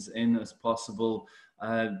questions in as possible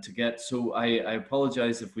to get, so I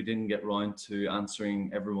apologize if we didn't get around to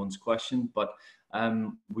answering everyone's question, but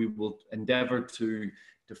we will endeavor to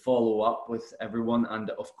follow up with everyone,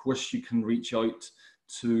 and of course you can reach out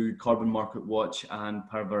to Carbon Market Watch and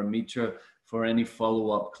ParyavaranMitra for any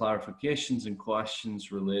follow-up clarifications and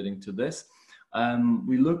questions relating to this.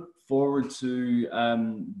 We look forward to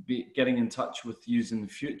getting in touch with you in the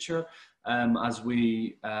future. As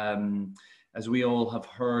we all have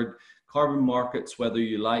heard, carbon markets, whether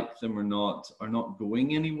you like them or not, are not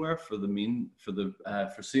going anywhere for the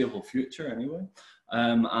foreseeable future anyway.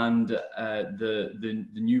 The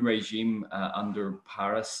new regime under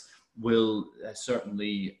Paris will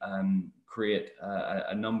certainly create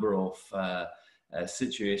a number of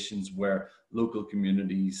situations where local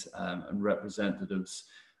communities and representatives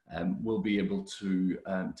will be able to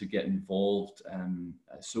get involved.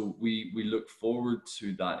 So we look forward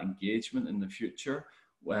to that engagement in the future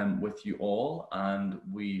with you all, and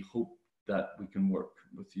we hope that we can work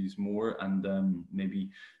with you more and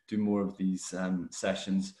maybe do more of these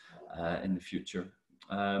sessions in the future.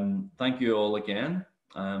 Thank you all again.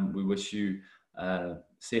 We wish you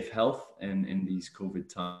safe health in these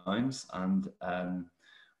COVID times, and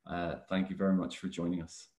thank you very much for joining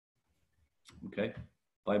us. Okay,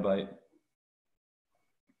 bye-bye.